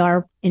see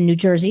AR in New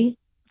Jersey.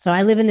 So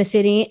I live in the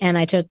city, and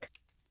I took,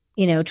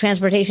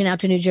 transportation out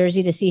to New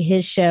Jersey to see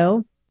his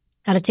show,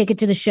 got a ticket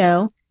to the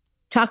show,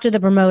 talked to the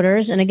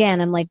promoters. And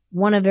again, I'm like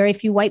one of very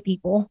few white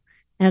people.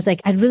 And I was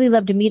like, I'd really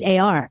love to meet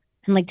AR.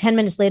 And like 10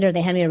 minutes later,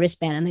 they had me a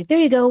wristband. I'm like, there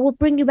you go. We'll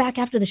bring you back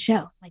after the show.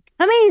 I'm like,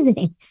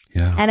 amazing.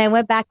 Yeah. And I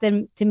went back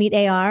to meet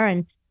AR,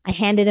 and I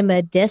handed him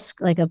a disc,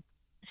 like a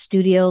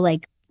studio,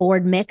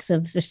 board mix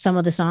of just some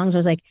of the songs. I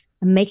was like,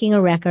 I'm making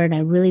a record. I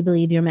really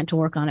believe you're meant to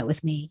work on it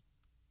with me.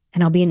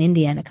 And I'll be in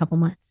India in a couple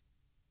months.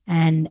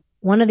 And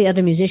one of the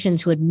other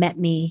musicians who had met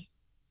me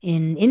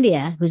in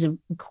India, who's an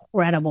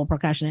incredible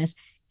percussionist,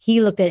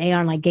 he looked at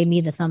AR and gave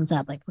me the thumbs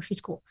up, like, oh,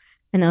 she's cool.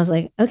 And I was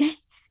like, okay.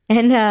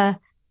 And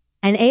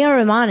A.R.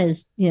 Rahman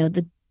is,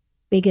 the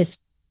biggest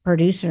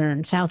producer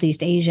in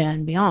Southeast Asia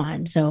and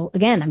beyond. So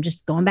again, I'm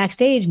just going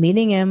backstage,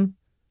 meeting him,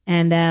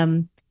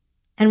 and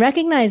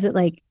recognize that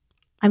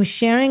I'm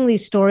sharing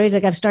these stories.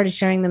 I've started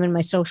sharing them in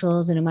my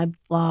socials and in my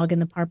blog and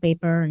the Parr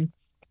paper. And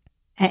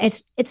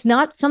it's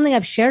not something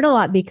I've shared a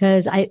lot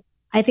because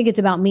I think it's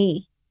about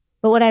me.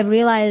 But what I've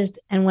realized,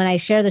 and when I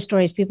share the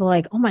stories, people are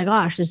like, oh my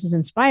gosh, this is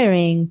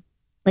inspiring.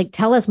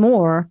 Tell us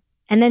more.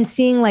 And then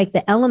seeing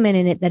the element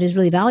in it that is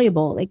really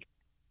valuable.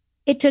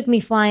 It took me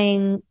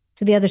flying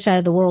to the other side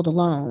of the world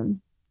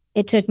alone.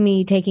 It took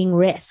me taking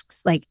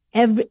risks.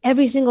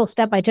 Every single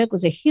step I took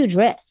was a huge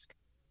risk.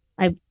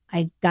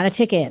 I got a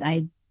ticket.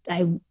 I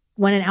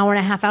went an hour and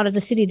a half out of the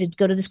city to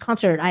go to this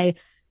concert. I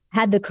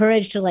had the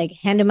courage to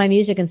hand in my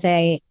music and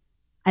say,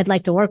 I'd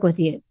like to work with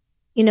you.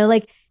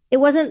 It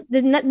wasn't,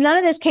 none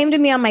of this came to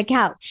me on my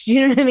couch. Do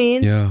you know what I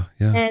mean? Yeah.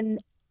 Yeah. And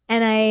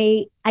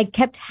I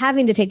kept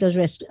having to take those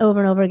risks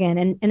over and over again.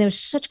 And there was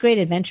such great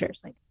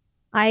adventures.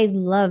 I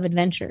love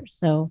adventures.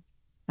 So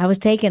I was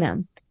taking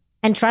them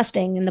and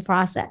trusting in the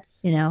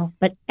process,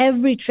 but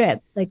every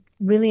trip,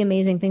 really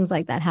amazing things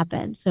like that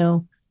happened.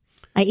 So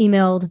I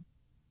emailed,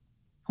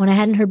 when I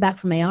hadn't heard back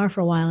from AR for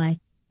a while, I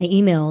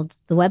emailed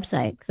the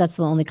website because that's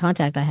the only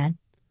contact I had.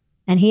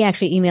 And he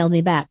actually emailed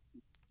me back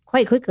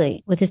quite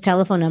quickly with his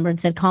telephone number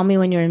and said, call me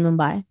when you're in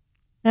Mumbai. And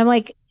I'm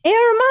like, AR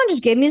Rahman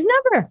just gave me his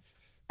number.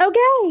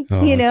 Okay.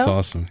 Oh, that's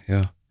awesome.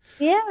 Yeah.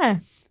 Yeah.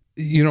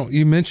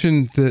 You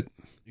mentioned that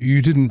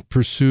you didn't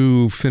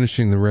pursue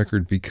finishing the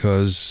record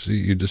because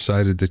you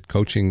decided that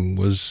coaching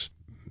was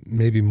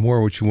maybe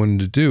more what you wanted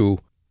to do.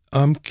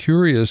 I'm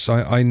curious.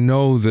 I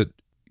know that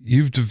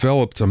you've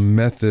developed a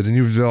method and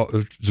you've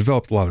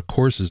developed a lot of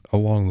courses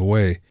along the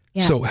way.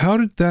 Yeah. So how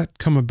did that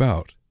come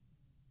about?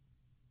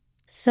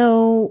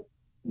 So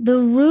the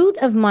root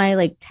of my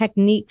like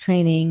technique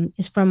training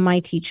is from my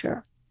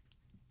teacher.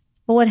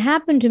 But what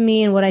happened to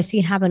me and what I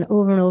see happen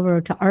over and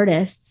over to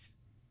artists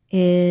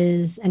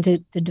is, and to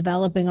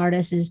developing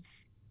artists is,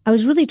 I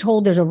was really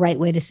told there's a right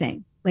way to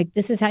sing. Like,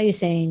 this is how you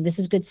sing. This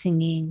is good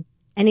singing.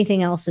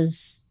 Anything else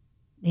is,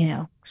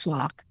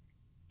 schlock.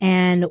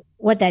 And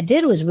what that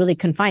did was really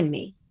confine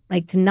me,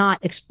 like to not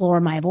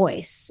explore my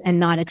voice and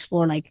not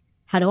explore, like,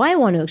 how do I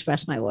want to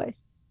express my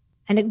voice?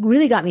 And it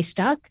really got me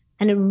stuck,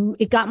 and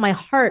it got my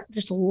heart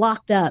just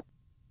locked up.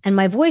 And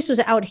my voice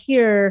was out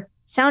here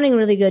sounding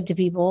really good to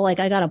people. Like,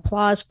 I got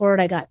applause for it.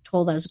 I got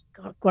told I was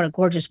got a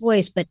gorgeous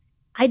voice, but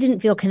I didn't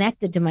feel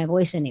connected to my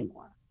voice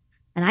anymore.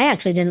 And I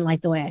actually didn't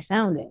like the way I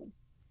sounded.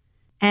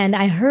 And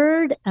I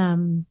heard a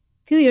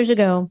few years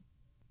ago,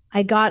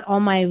 I got all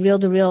my reel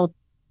to reel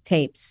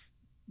tapes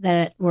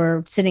that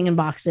were sitting in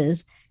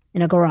boxes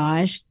in a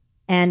garage,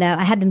 and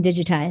I had them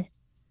digitized.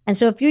 And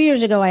so a few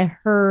years ago, I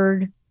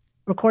heard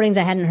recordings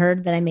I hadn't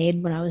heard that I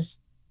made when I was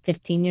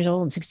 15 years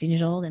old and 16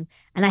 years old. And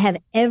I have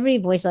every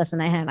voice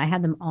lesson I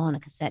had them all on a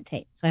cassette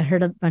tape. So I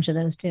heard a bunch of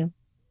those too.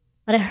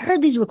 But I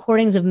heard these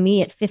recordings of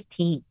me at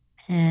 15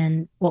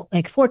 and, well,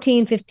 like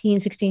 14,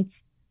 15, 16.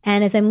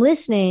 And as I'm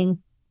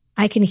listening,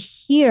 I can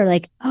hear,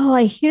 like, oh,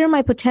 I hear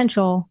my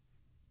potential.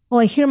 Oh,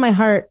 I hear my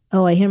heart.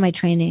 Oh, I hear my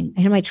training.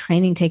 I hear my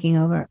training taking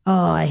over.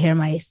 Oh, I hear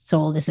my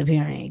soul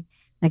disappearing.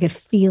 I could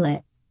feel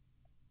it.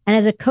 And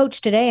as a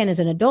coach today and as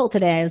an adult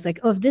today, I was like,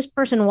 oh, if this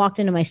person walked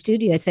into my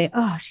studio, I'd say,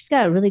 oh, she's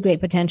got a really great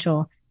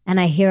potential. And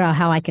I hear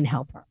how I can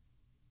help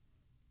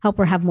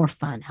her have more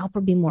fun, help her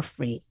be more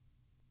free.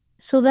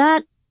 So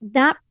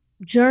that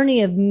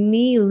journey of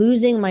me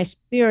losing my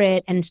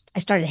spirit, and I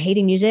started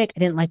hating music. I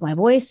didn't like my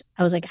voice.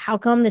 I was like, how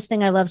come this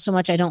thing I love so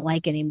much I don't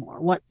like anymore?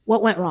 What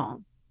went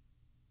wrong?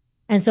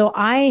 And so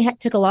I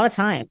took a lot of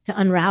time to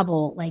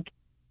unravel like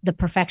the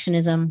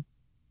perfectionism,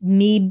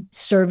 me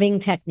serving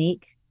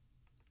technique.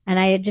 And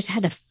I just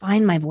had to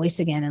find my voice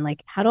again. And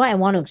like, how do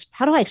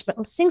I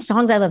express, sing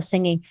songs I love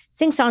singing,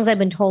 sing songs I've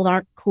been told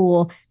aren't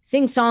cool,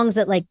 sing songs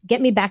that like get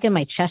me back in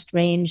my chest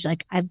range.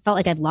 Like, I felt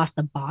like I'd lost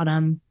the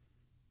bottom.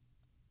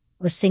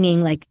 I was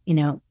singing like,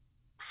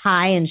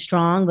 high and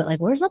strong, but like,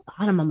 where's the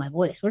bottom of my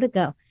voice? Where'd it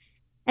go?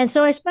 And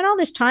so I spent all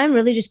this time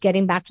really just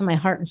getting back to my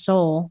heart and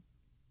soul.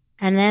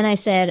 And then I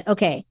said,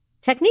 okay,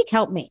 technique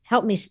helped me.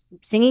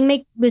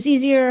 Singing was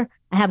easier.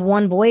 I have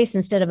one voice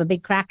instead of a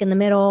big crack in the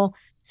middle.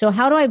 So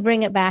how do I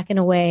bring it back in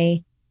a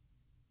way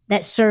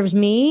that serves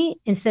me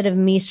instead of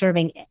me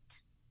serving it?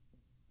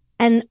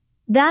 And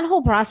that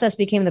whole process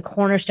became the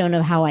cornerstone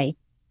of how I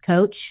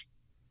coach.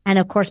 And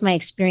of course, my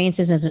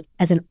experiences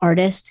as an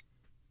artist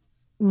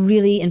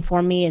really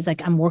informed me. Is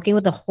like, I'm working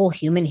with a whole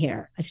human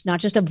here. It's not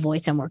just a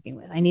voice I'm working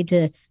with. I need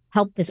to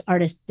help this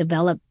artist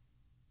develop.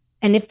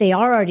 And if they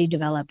are already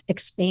developed,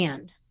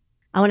 expand.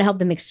 I want to help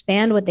them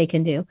expand what they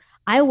can do.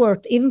 I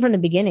worked, even from the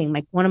beginning,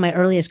 like one of my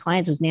earliest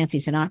clients was Nancy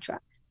Sinatra.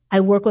 I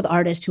work with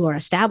artists who are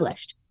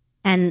established.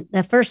 And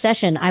the first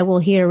session, I will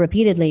hear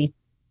repeatedly,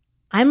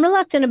 I'm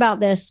reluctant about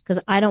this because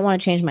I don't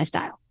want to change my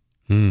style.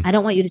 I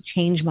don't want you to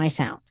change my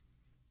sound.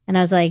 And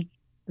I was like,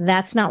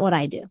 that's not what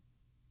I do.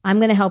 I'm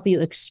going to help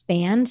you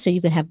expand so you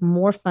can have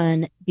more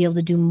fun, be able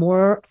to do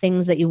more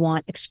things that you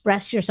want,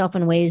 express yourself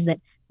in ways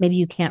that maybe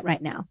you can't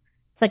right now.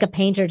 It's like a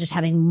painter just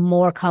having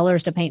more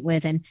colors to paint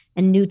with and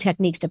new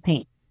techniques to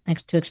paint,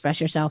 to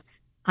express yourself.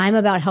 I'm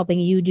about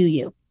helping you do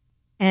you.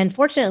 And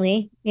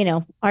fortunately,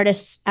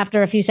 artists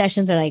after a few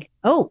sessions are like,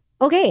 oh,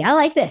 okay, I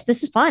like this.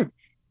 This is fun,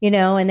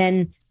 and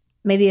then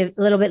maybe a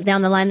little bit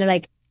down the line, they're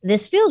like,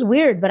 this feels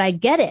weird, but I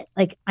get it.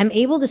 Like, I'm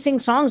able to sing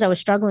songs I was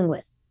struggling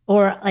with.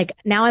 Or like,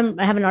 now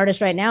I have an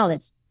artist right now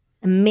that's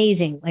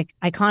amazing, like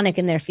iconic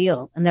in their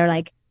field. And they're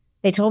like,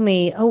 they told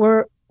me, oh,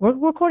 we're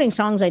recording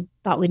songs I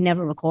thought we'd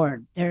never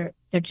record. They're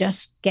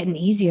just getting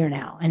easier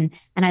now. And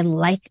I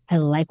like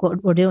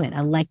what we're doing.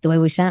 I like the way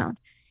we sound.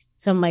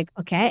 So I'm like,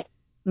 okay.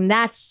 And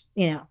that's,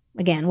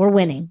 again, we're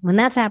winning. When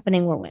that's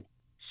happening, we're winning.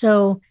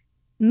 So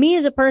me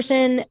as a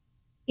person,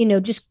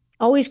 just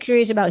always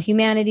curious about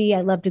humanity.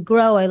 I love to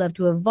grow. I love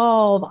to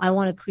evolve. I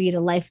want to create a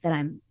life that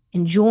I'm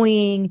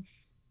enjoying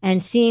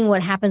and seeing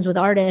what happens with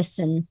artists.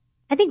 And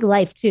I think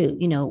life too,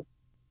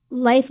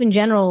 life in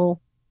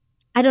general.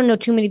 I don't know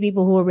too many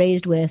people who are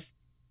raised with,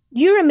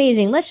 you're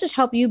amazing. Let's just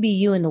help you be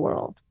you in the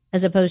world,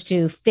 as opposed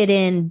to fit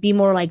in, be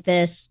more like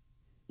this,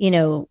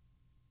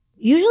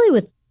 usually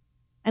with,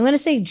 I'm going to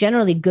say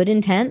generally good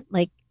intent,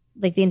 like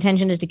the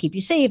intention is to keep you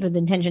safe, or the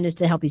intention is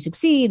to help you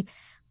succeed,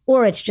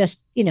 or it's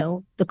just,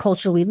 the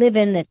culture we live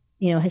in that,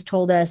 has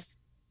told us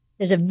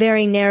there's a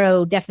very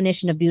narrow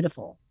definition of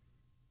beautiful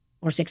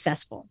or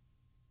successful.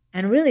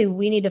 And really,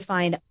 we need to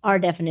find our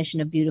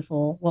definition of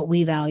beautiful, what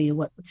we value,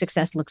 what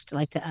success looks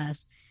like to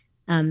us,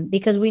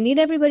 because we need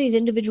everybody's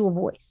individual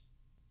voice.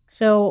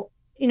 So,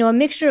 a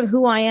mixture of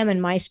who I am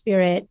and my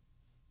spirit,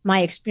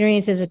 my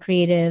experience as a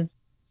creative,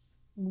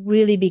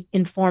 really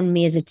informed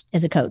me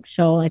as a coach.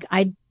 So like,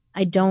 I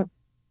don't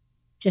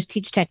just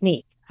teach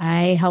technique.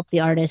 I help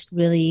the artist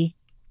really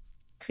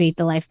create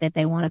the life that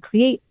they want to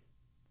create.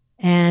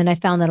 And I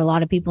found that a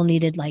lot of people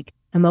needed like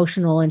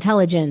emotional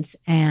intelligence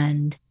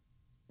and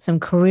some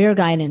career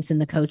guidance in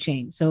the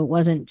coaching. So it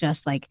wasn't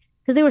just like,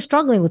 because they were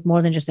struggling with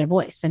more than just their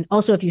voice. And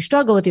also, if you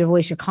struggle with your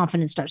voice, your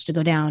confidence starts to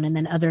go down, and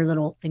then other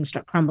little things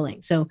start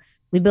crumbling. So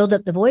we build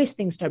up the voice,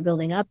 things start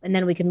building up, and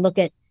then we can look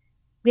at,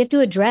 we have to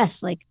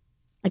address like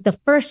the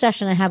first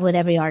session I have with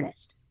every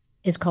artist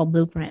is called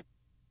Blueprint.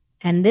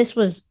 And this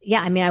was,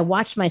 yeah, I mean, I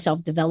watched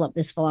myself develop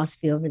this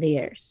philosophy over the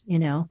years,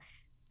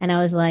 and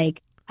I was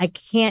like, I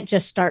can't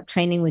just start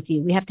training with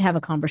you. We have to have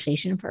a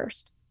conversation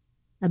first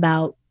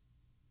about,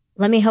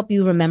 let me help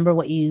you remember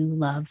what you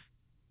love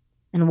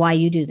and why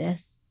you do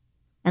this.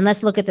 And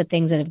let's look at the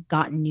things that have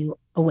gotten you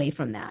away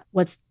from that.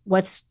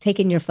 What's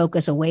taken your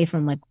focus away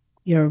from like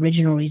your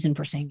original reason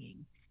for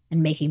singing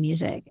and making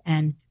music.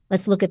 And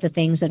let's look at the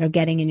things that are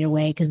getting in your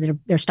way because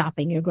they're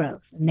stopping your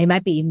growth. And they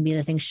might even be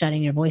the things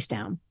shutting your voice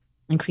down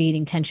and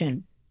creating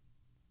tension.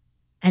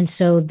 And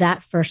so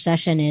that first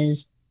session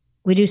is,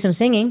 we do some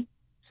singing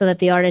so that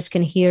the artist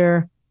can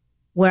hear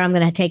where I'm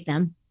going to take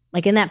them.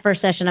 Like in that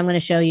first session, I'm going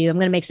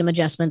to make some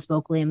adjustments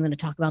vocally. I'm going to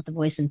talk about the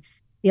voice, and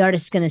the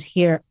artist is going to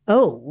hear,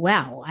 oh,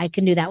 wow, I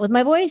can do that with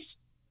my voice.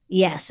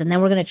 Yes. And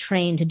then we're going to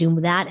train to do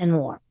that and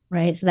more,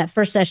 right? So that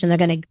first session, they're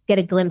going to get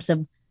a glimpse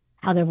of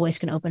how their voice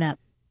can open up.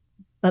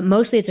 But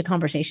mostly it's a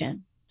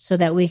conversation so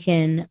that we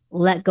can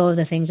let go of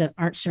the things that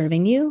aren't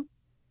serving you,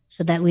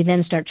 so that we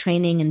then start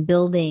training and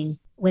building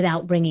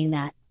without bringing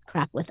that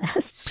crap with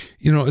us.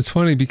 It's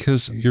funny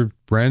because you're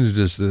branded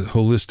as the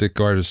holistic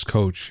artist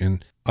coach,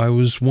 and I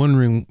was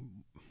wondering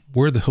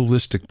where the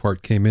holistic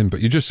part came in,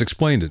 but you just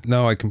explained it.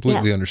 Now I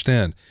completely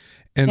understand.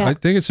 And I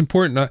think it's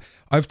important.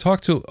 I've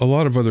talked to a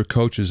lot of other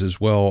coaches as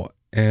well,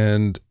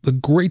 and a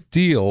great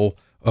deal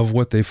of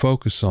what they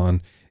focus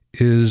on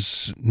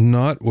is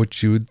not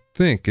what you would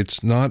think.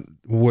 It's not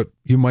what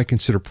you might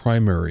consider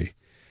primary.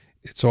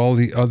 It's all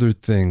the other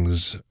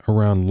things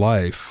around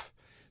life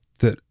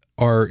that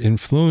are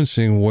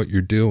influencing what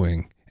you're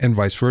doing, and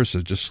vice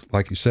versa, just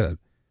like you said.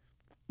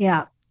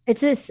 Yeah.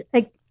 It's this,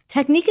 like,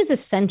 technique is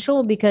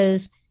essential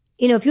because,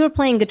 if you were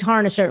playing guitar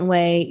in a certain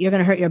way, you're going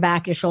to hurt your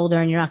back, your shoulder,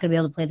 and you're not going to be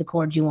able to play the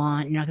chords you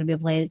want. You're not going to be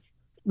able to play,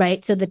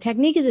 right? So the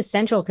technique is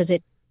essential because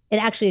it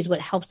actually is what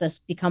helps us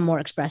become more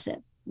expressive.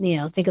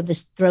 Think of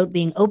this throat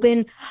being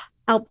open,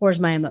 outpours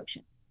my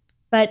emotion.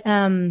 But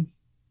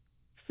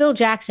Phil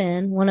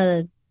Jackson, one of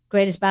the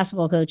greatest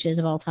basketball coaches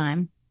of all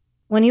time,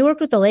 when he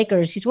worked with the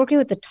Lakers, he's working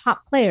with the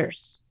top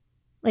players.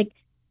 Like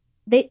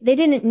they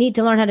didn't need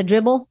to learn how to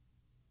dribble.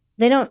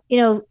 They don't,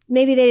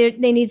 maybe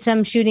they need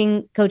some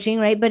shooting coaching,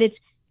 right? But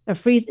it's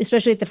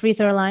especially at the free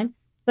throw line.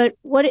 But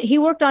he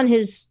worked on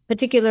his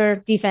particular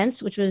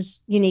defense, which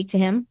was unique to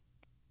him.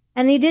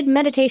 And he did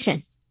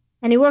meditation,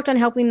 and he worked on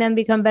helping them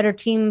become better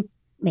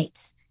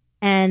teammates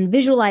and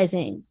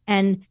visualizing.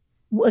 And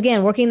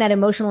again, working that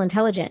emotional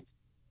intelligence.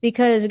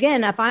 Because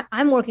again, if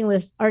I'm working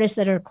with artists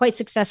that are quite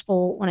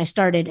successful when I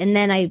started, and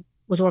then I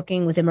was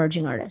working with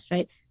emerging artists,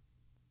 right?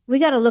 We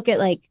got to look at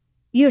like,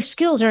 your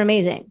skills are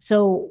amazing.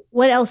 So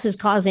what else is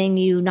causing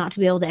you not to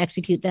be able to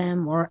execute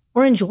them or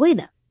enjoy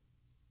them,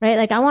 right?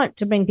 Like I want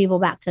to bring people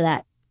back to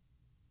that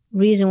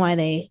reason why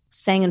they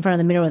sang in front of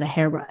the mirror with a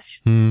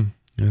hairbrush.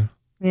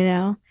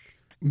 Yeah.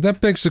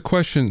 That begs the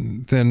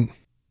question then,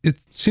 it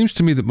seems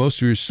to me that most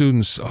of your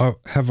students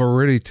have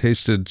already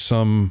tasted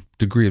some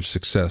degree of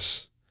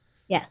success.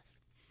 Yes.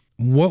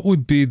 What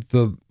would be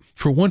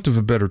for want of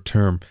a better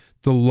term,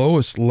 the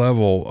lowest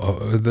level,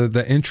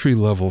 the entry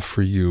level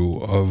for you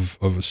of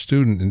a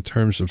student in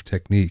terms of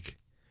technique?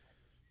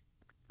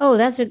 Oh,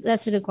 that's a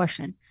good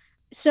question.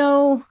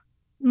 So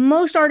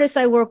most artists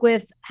I work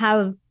with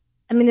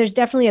there's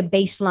definitely a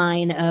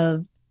baseline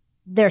of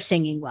they're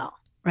singing well,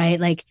 right?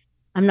 Like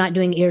I'm not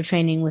doing ear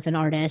training with an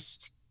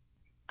artist.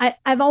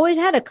 I've always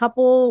had a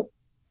couple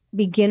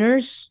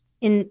beginners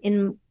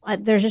in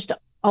there's just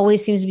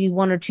always seems to be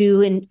one or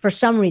two. And for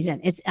some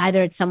reason, it's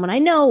either it's someone I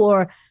know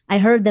or I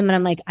heard them and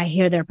I'm like, I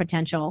hear their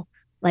potential.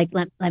 Like,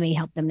 let me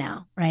help them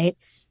now. Right.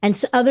 And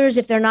so others,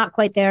 if they're not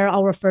quite there,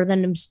 I'll refer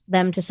them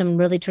to some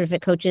really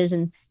terrific coaches,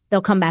 and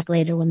they'll come back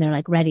later when they're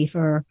like ready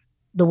for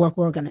the work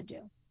we're going to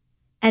do.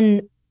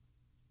 And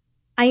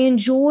I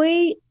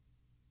enjoy,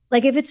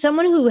 like, if it's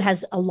someone who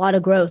has a lot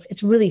of growth,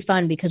 it's really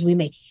fun because we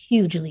make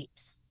huge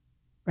leaps,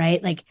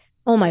 right? Like,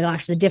 oh my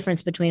gosh, the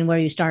difference between where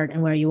you start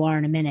and where you are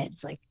in a minute,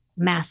 it's like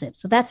massive.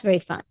 So that's very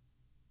fun.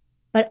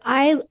 But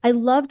I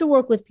love to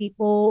work with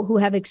people who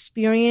have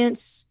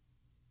experience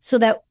so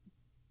that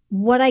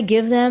what I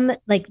give them,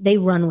 like they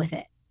run with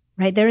it,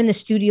 right? They're in the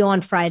studio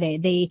on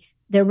Friday.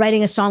 They're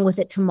writing a song with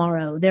it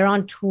tomorrow. They're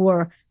on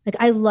tour. Like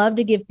I love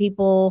to give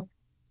people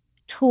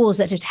tools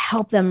that just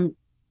help them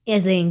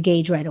as they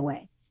engage right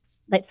away.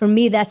 Like for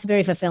me, that's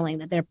very fulfilling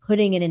that they're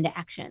putting it into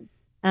action.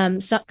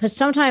 Because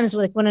sometimes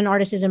like when an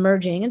artist is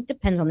emerging, it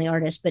depends on the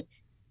artist, but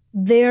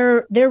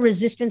their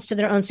resistance to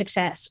their own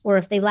success, or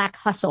if they lack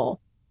hustle,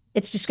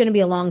 it's just going to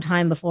be a long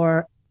time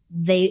before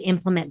they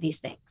implement these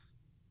things.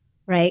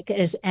 Right.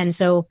 And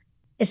so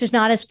it's just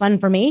not as fun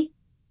for me,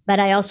 but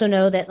I also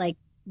know that like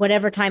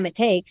whatever time it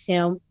takes,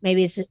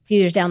 maybe it's a few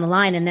years down the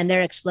line and then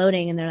they're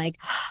exploding and they're like,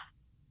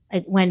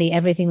 like, Wendy,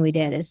 everything we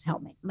did is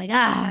help me. I'm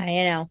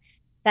like,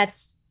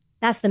 that's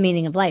the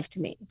meaning of life to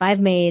me. If I've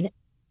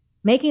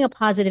making a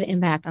positive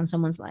impact on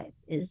someone's life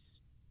is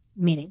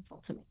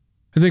meaningful to me.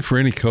 I think for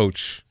any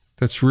coach,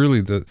 that's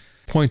really the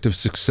point of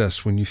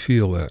success, when you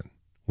feel that,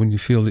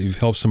 that you've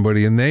helped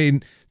somebody and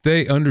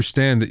they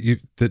understand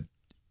that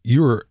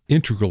you're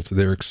integral to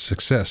their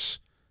success.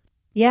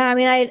 Yeah, I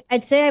mean,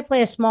 I'd say I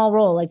play a small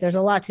role. Like, there's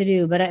a lot to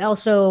do, but I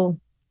also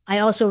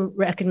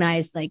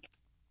recognize, like,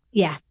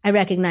 yeah, I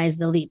recognize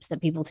the leaps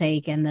that people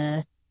take and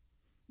the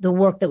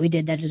work that we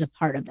did that is a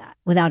part of that,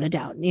 without a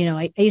doubt.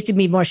 I used to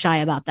be more shy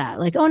about that.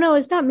 Like, oh no,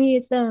 it's not me,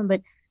 it's them.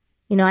 But,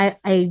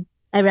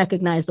 I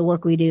recognize the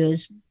work we do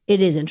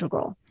it is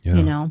integral,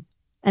 Yeah.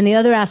 And the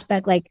other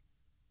aspect, like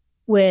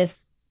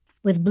with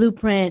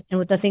Blueprint and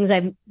with the things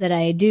that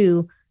I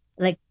do,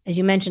 like, as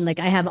you mentioned, like,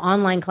 I have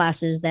online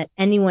classes that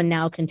anyone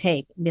now can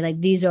take and be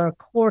like, these are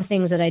core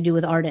things that I do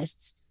with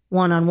artists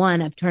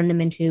one-on-one. I've turned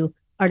them into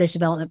artist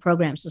development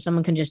programs. So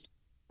someone can just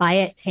buy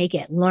it, take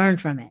it, learn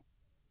from it.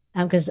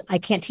 Because I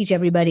can't teach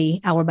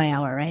everybody hour by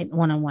hour, right?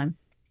 One-on-one.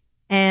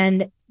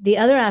 And the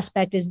other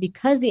aspect is,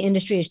 because the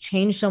industry has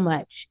changed so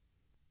much,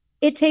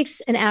 it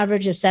takes an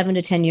average of 7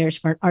 to 10 years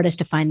for an artist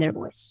to find their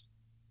voice.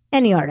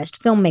 Any artist,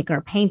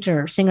 filmmaker,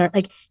 painter, singer,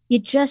 like,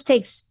 it just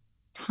takes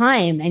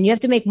time, and you have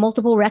to make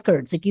multiple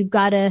records. Like,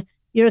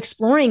 you're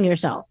exploring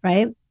yourself,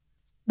 right?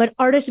 But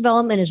artist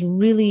development is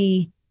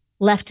really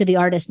left to the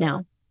artist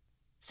now.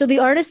 So the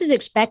artist is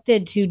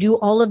expected to do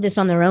all of this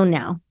on their own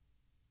now,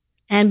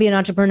 and be an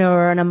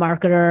entrepreneur and a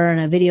marketer and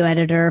a video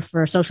editor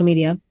for social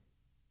media.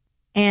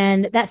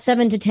 And that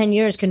 7 to 10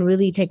 years can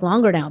really take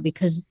longer now,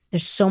 because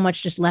there's so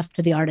much just left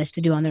to the artist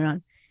to do on their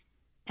own.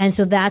 And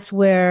so that's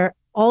where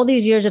all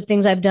these years of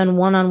things I've done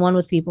one-on-one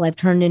with people, I've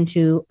turned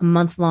into a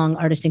month-long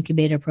artist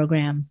incubator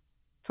program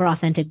for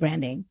authentic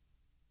branding.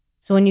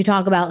 So when you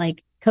talk about,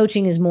 like,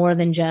 coaching is more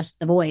than just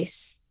the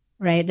voice,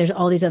 right? There's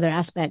all these other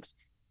aspects.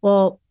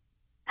 Well,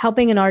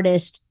 helping an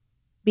artist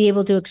be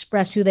able to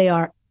express who they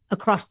are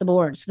across the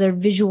board. So their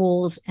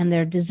visuals and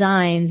their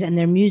designs and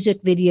their music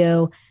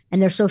video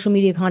and their social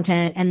media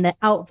content and the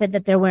outfit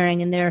that they're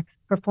wearing and their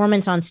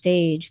performance on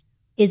stage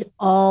is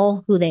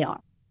all who they are.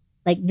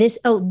 Like, this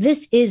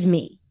is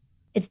me.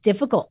 It's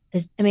difficult.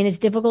 It's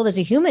difficult as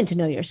a human to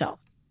know yourself,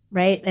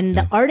 right? And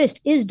the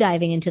artist is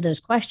diving into those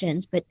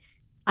questions, but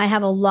I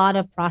have a lot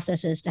of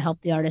processes to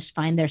help the artist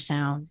find their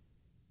sound,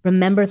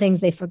 remember things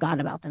they forgot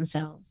about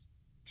themselves,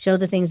 show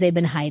the things they've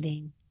been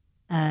hiding,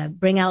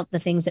 bring out the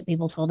things that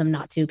people told them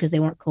not to because they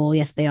weren't cool.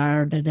 Yes, they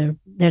are.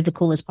 They're the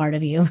coolest part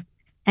of you.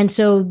 And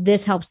so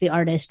this helps the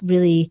artist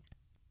really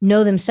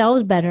know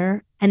themselves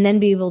better, and then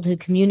be able to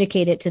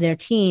communicate it to their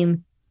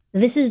team.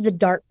 This is the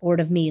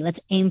dartboard of me. Let's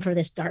aim for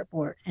this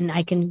dartboard. And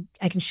I can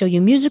show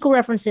you musical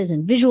references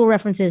and visual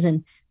references.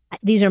 And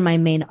these are my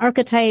main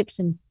archetypes,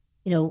 and,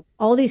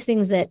 all these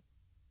things that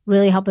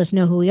really help us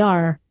know who we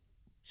are,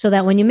 so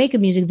that when you make a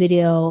music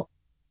video,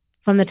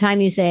 from the time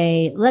you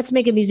say, let's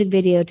make a music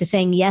video, to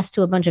saying yes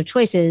to a bunch of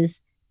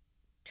choices,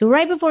 to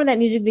right before that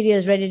music video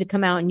is ready to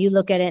come out, and you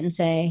look at it and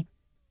say,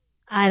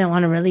 I don't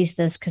want to release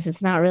this because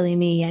it's not really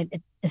me.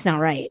 It's not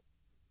right.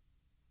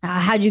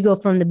 How'd you go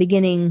from the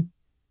beginning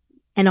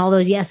and all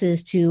those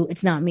yeses to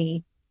it's not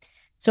me?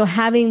 So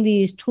having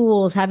these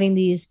tools, having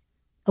these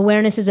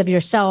awarenesses of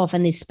yourself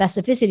and these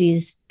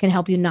specificities can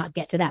help you not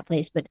get to that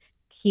place, but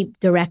keep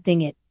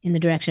directing it in the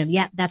direction of,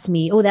 yeah, that's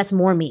me. Oh, that's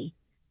more me.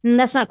 And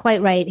that's not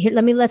quite right. Here,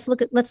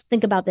 let's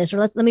think about this, or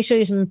let me show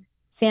you some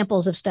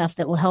samples of stuff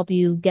that will help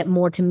you get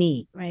more to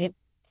me, right?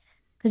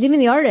 Because even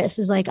the artist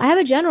is like, I have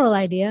a general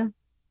idea,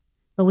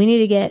 but we need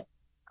to get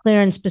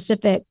clear and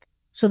specific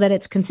so that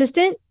it's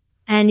consistent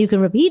and you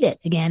can repeat it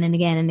again and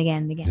again and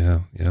again and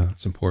again. Yeah,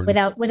 it's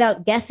important.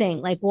 Without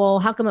guessing, like, well,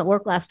 how come it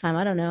worked last time?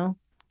 I don't know.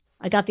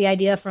 I got the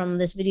idea from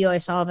this video I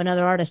saw of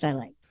another artist I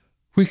liked.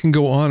 We can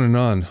go on and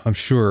on, I'm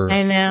sure.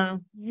 I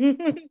know.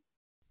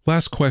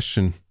 Last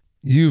question.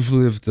 You've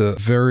lived a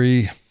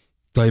very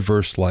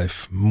diverse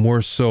life,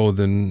 more so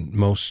than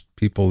most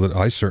people that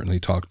I certainly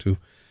talk to.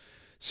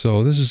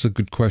 So this is a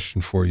good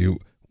question for you.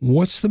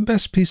 What's the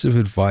best piece of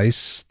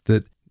advice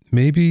that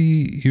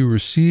maybe you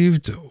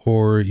received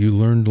or you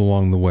learned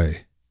along the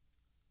way?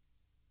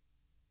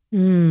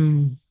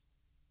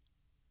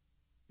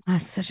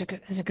 That's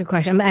a good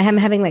question. I'm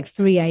having like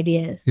 3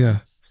 ideas. Yeah.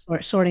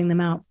 Sorting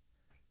them out.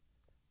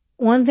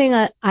 One thing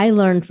I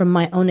learned from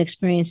my own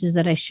experiences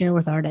that I share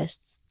with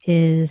artists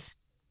is,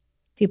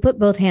 if you put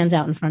both hands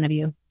out in front of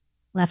you,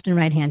 left and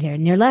right hand here,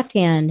 and your left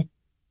hand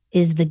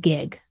is the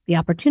gig, the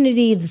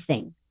opportunity, the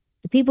thing,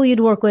 the people you'd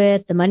work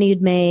with, the money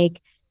you'd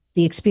make,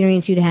 the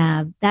experience you'd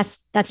have, that's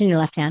in your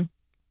left hand.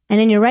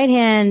 And in your right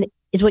hand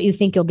is what you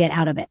think you'll get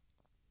out of it.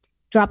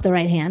 Drop the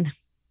right hand.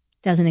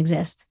 It doesn't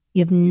exist.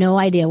 You have no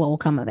idea what will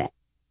come of it.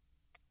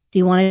 Do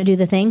you want to do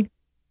the thing?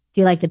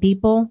 Do you like the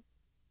people?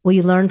 Will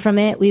you learn from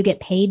it? Will you get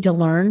paid to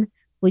learn?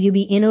 Will you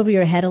be in over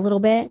your head a little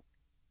bit?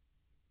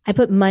 I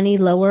put money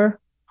lower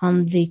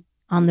on the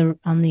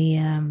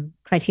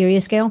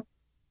criteria scale.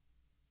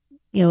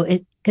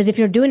 Because if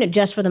you're doing it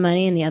just for the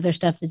money and the other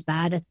stuff is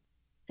bad,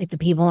 like the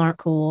people aren't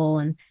cool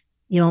and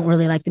you don't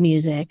really like the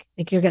music,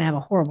 like you're going to have a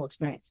horrible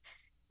experience.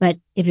 But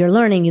if you're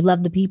learning, you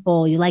love the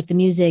people, you like the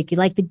music, you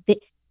like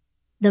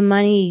the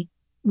money,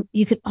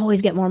 you could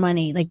always get more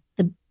money. Like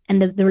the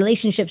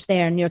relationships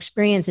there and your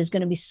experience is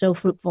going to be so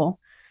fruitful.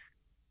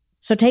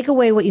 So take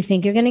away what you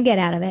think you're going to get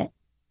out of it,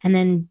 and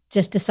then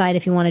just decide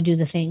if you want to do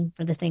the thing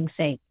for the thing's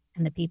sake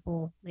and the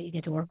people that you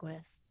get to work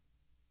with.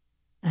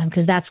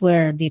 Because that's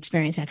where the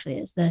experience actually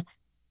is.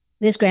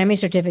 This Grammy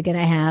certificate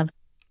I have,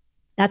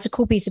 that's a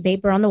cool piece of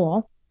paper on the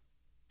wall,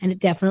 and it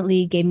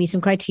definitely gave me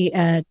some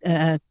cred,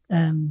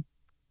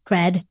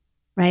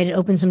 right? It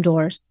opened some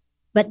doors.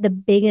 But the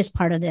biggest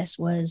part of this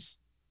was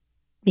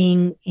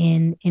being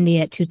in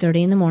India at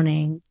 2:30 in the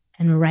morning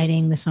and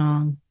writing the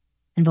song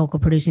and vocal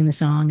producing the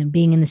song and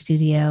being in the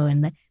studio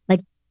and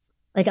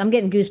like I'm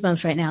getting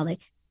goosebumps right now.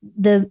 Like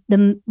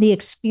the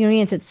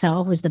experience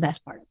itself was the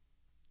best part.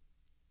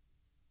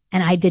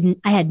 And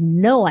I had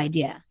no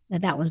idea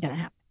that was going to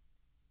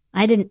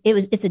happen.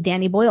 It's a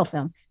Danny Boyle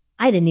film.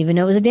 I didn't even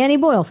know it was a Danny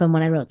Boyle film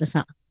when I wrote the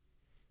song.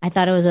 I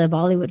thought it was a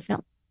Bollywood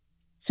film.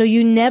 So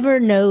you never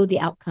know the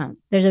outcome.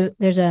 There's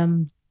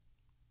a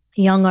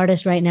young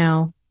artist right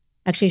now.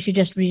 Actually, she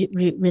just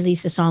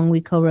released a song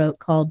we co-wrote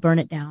called Burn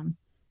It Down.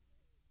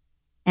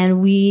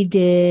 And we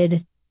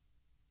did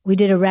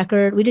a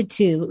record. We did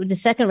two. The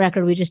second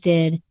record we just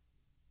did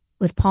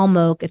with Paul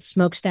Moak at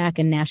Smokestack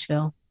in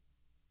Nashville.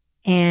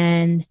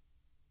 And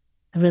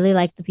I really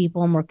like the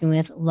people I'm working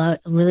with.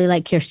 Really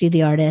like Kirsty,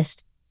 the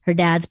artist. Her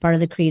dad's part of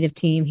the creative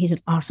team. He's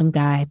an awesome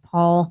guy.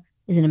 Paul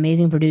is an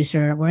amazing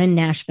producer. We're in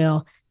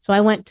Nashville. So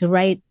I went to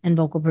write and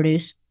vocal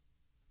produce.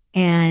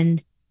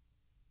 And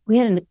we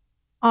had an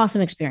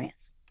awesome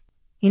experience.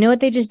 You know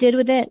what they just did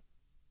with it?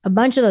 A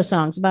bunch of those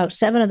songs, about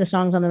 7 of the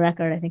songs on the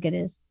record, I think it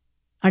is,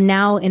 are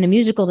now in a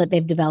musical that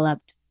they've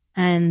developed.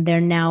 And they're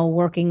now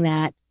working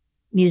that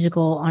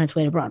musical on its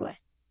way to Broadway.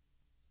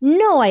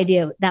 No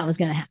idea that was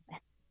going to happen.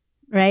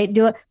 Right?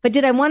 But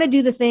did I want to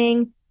do the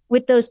thing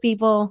with those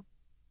people?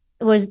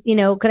 It was,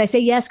 could I say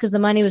yes because the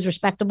money was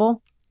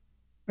respectable,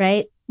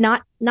 right?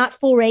 Not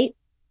full rate,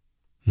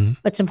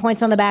 but some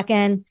points on the back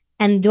end.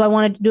 And do I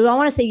want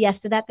to say yes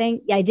to that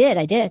thing? Yeah, I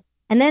did.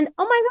 And then,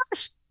 oh my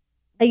gosh,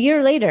 a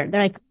year later,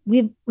 they're like,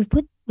 we've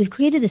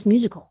created this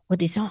musical with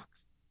these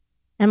songs.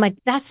 And I'm like,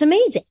 that's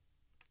amazing.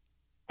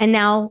 And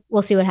now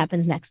we'll see what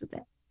happens next with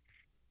it.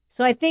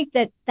 So I think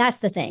that's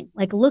the thing.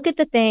 Like, look at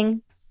the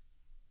thing.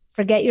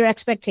 Forget your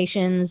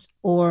expectations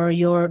or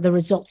the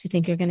results you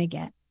think you're going to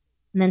get,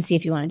 and then see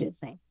if you want to do the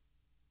thing.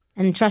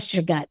 And trust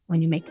your gut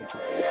when you make your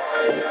choice.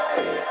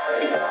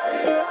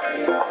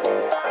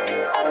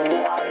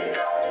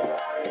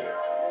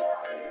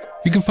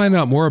 You can find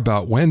out more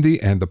about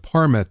Wendy and the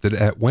Parr method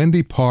at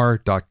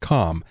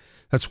wendyparr.com.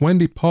 That's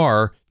Wendy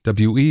Parr,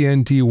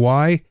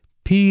 WendyParr,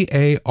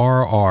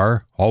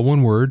 all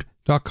one word,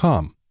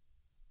 .com.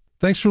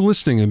 Thanks for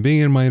listening and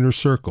being in my inner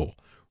circle.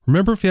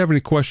 Remember, if you have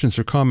any questions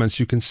or comments,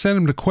 you can send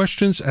them to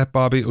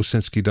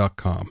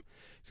questions@BobbyOwsinski.com.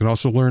 You can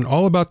also learn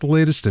all about the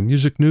latest in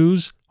music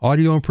news,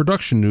 audio, and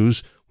production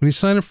news when you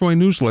sign up for my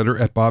newsletter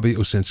at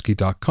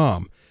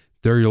BobbyOwsinski.com.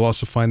 There you'll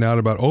also find out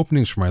about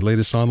openings for my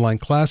latest online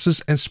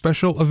classes and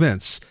special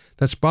events.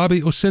 That's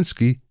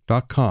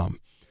BobbyOwsinski.com.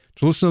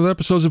 To listen to the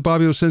episodes of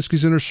Bobby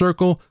Owsinski's Inner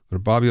Circle, go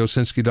to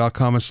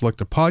BobbyOwsinski.com and select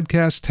the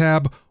podcast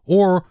tab,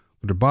 or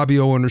go to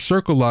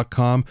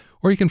BobbyOwinnerCircle.com,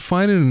 or you can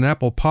find it in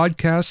Apple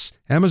Podcasts,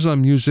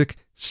 Amazon Music,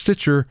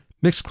 Stitcher,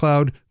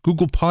 Mixcloud,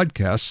 Google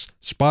Podcasts,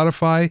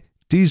 Spotify,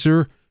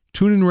 Deezer,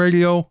 TuneIn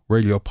Radio,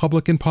 Radio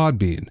Public, and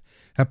Podbean.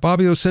 At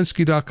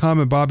BobbyOwsinski.com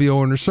and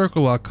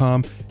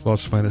BobbyOwinnerCircle.com, you'll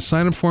also find a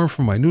sign-up form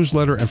for my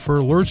newsletter and for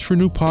alerts for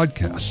new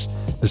podcasts.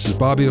 This is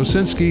Bobby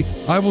Owsinski.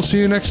 I will see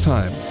you next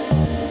time.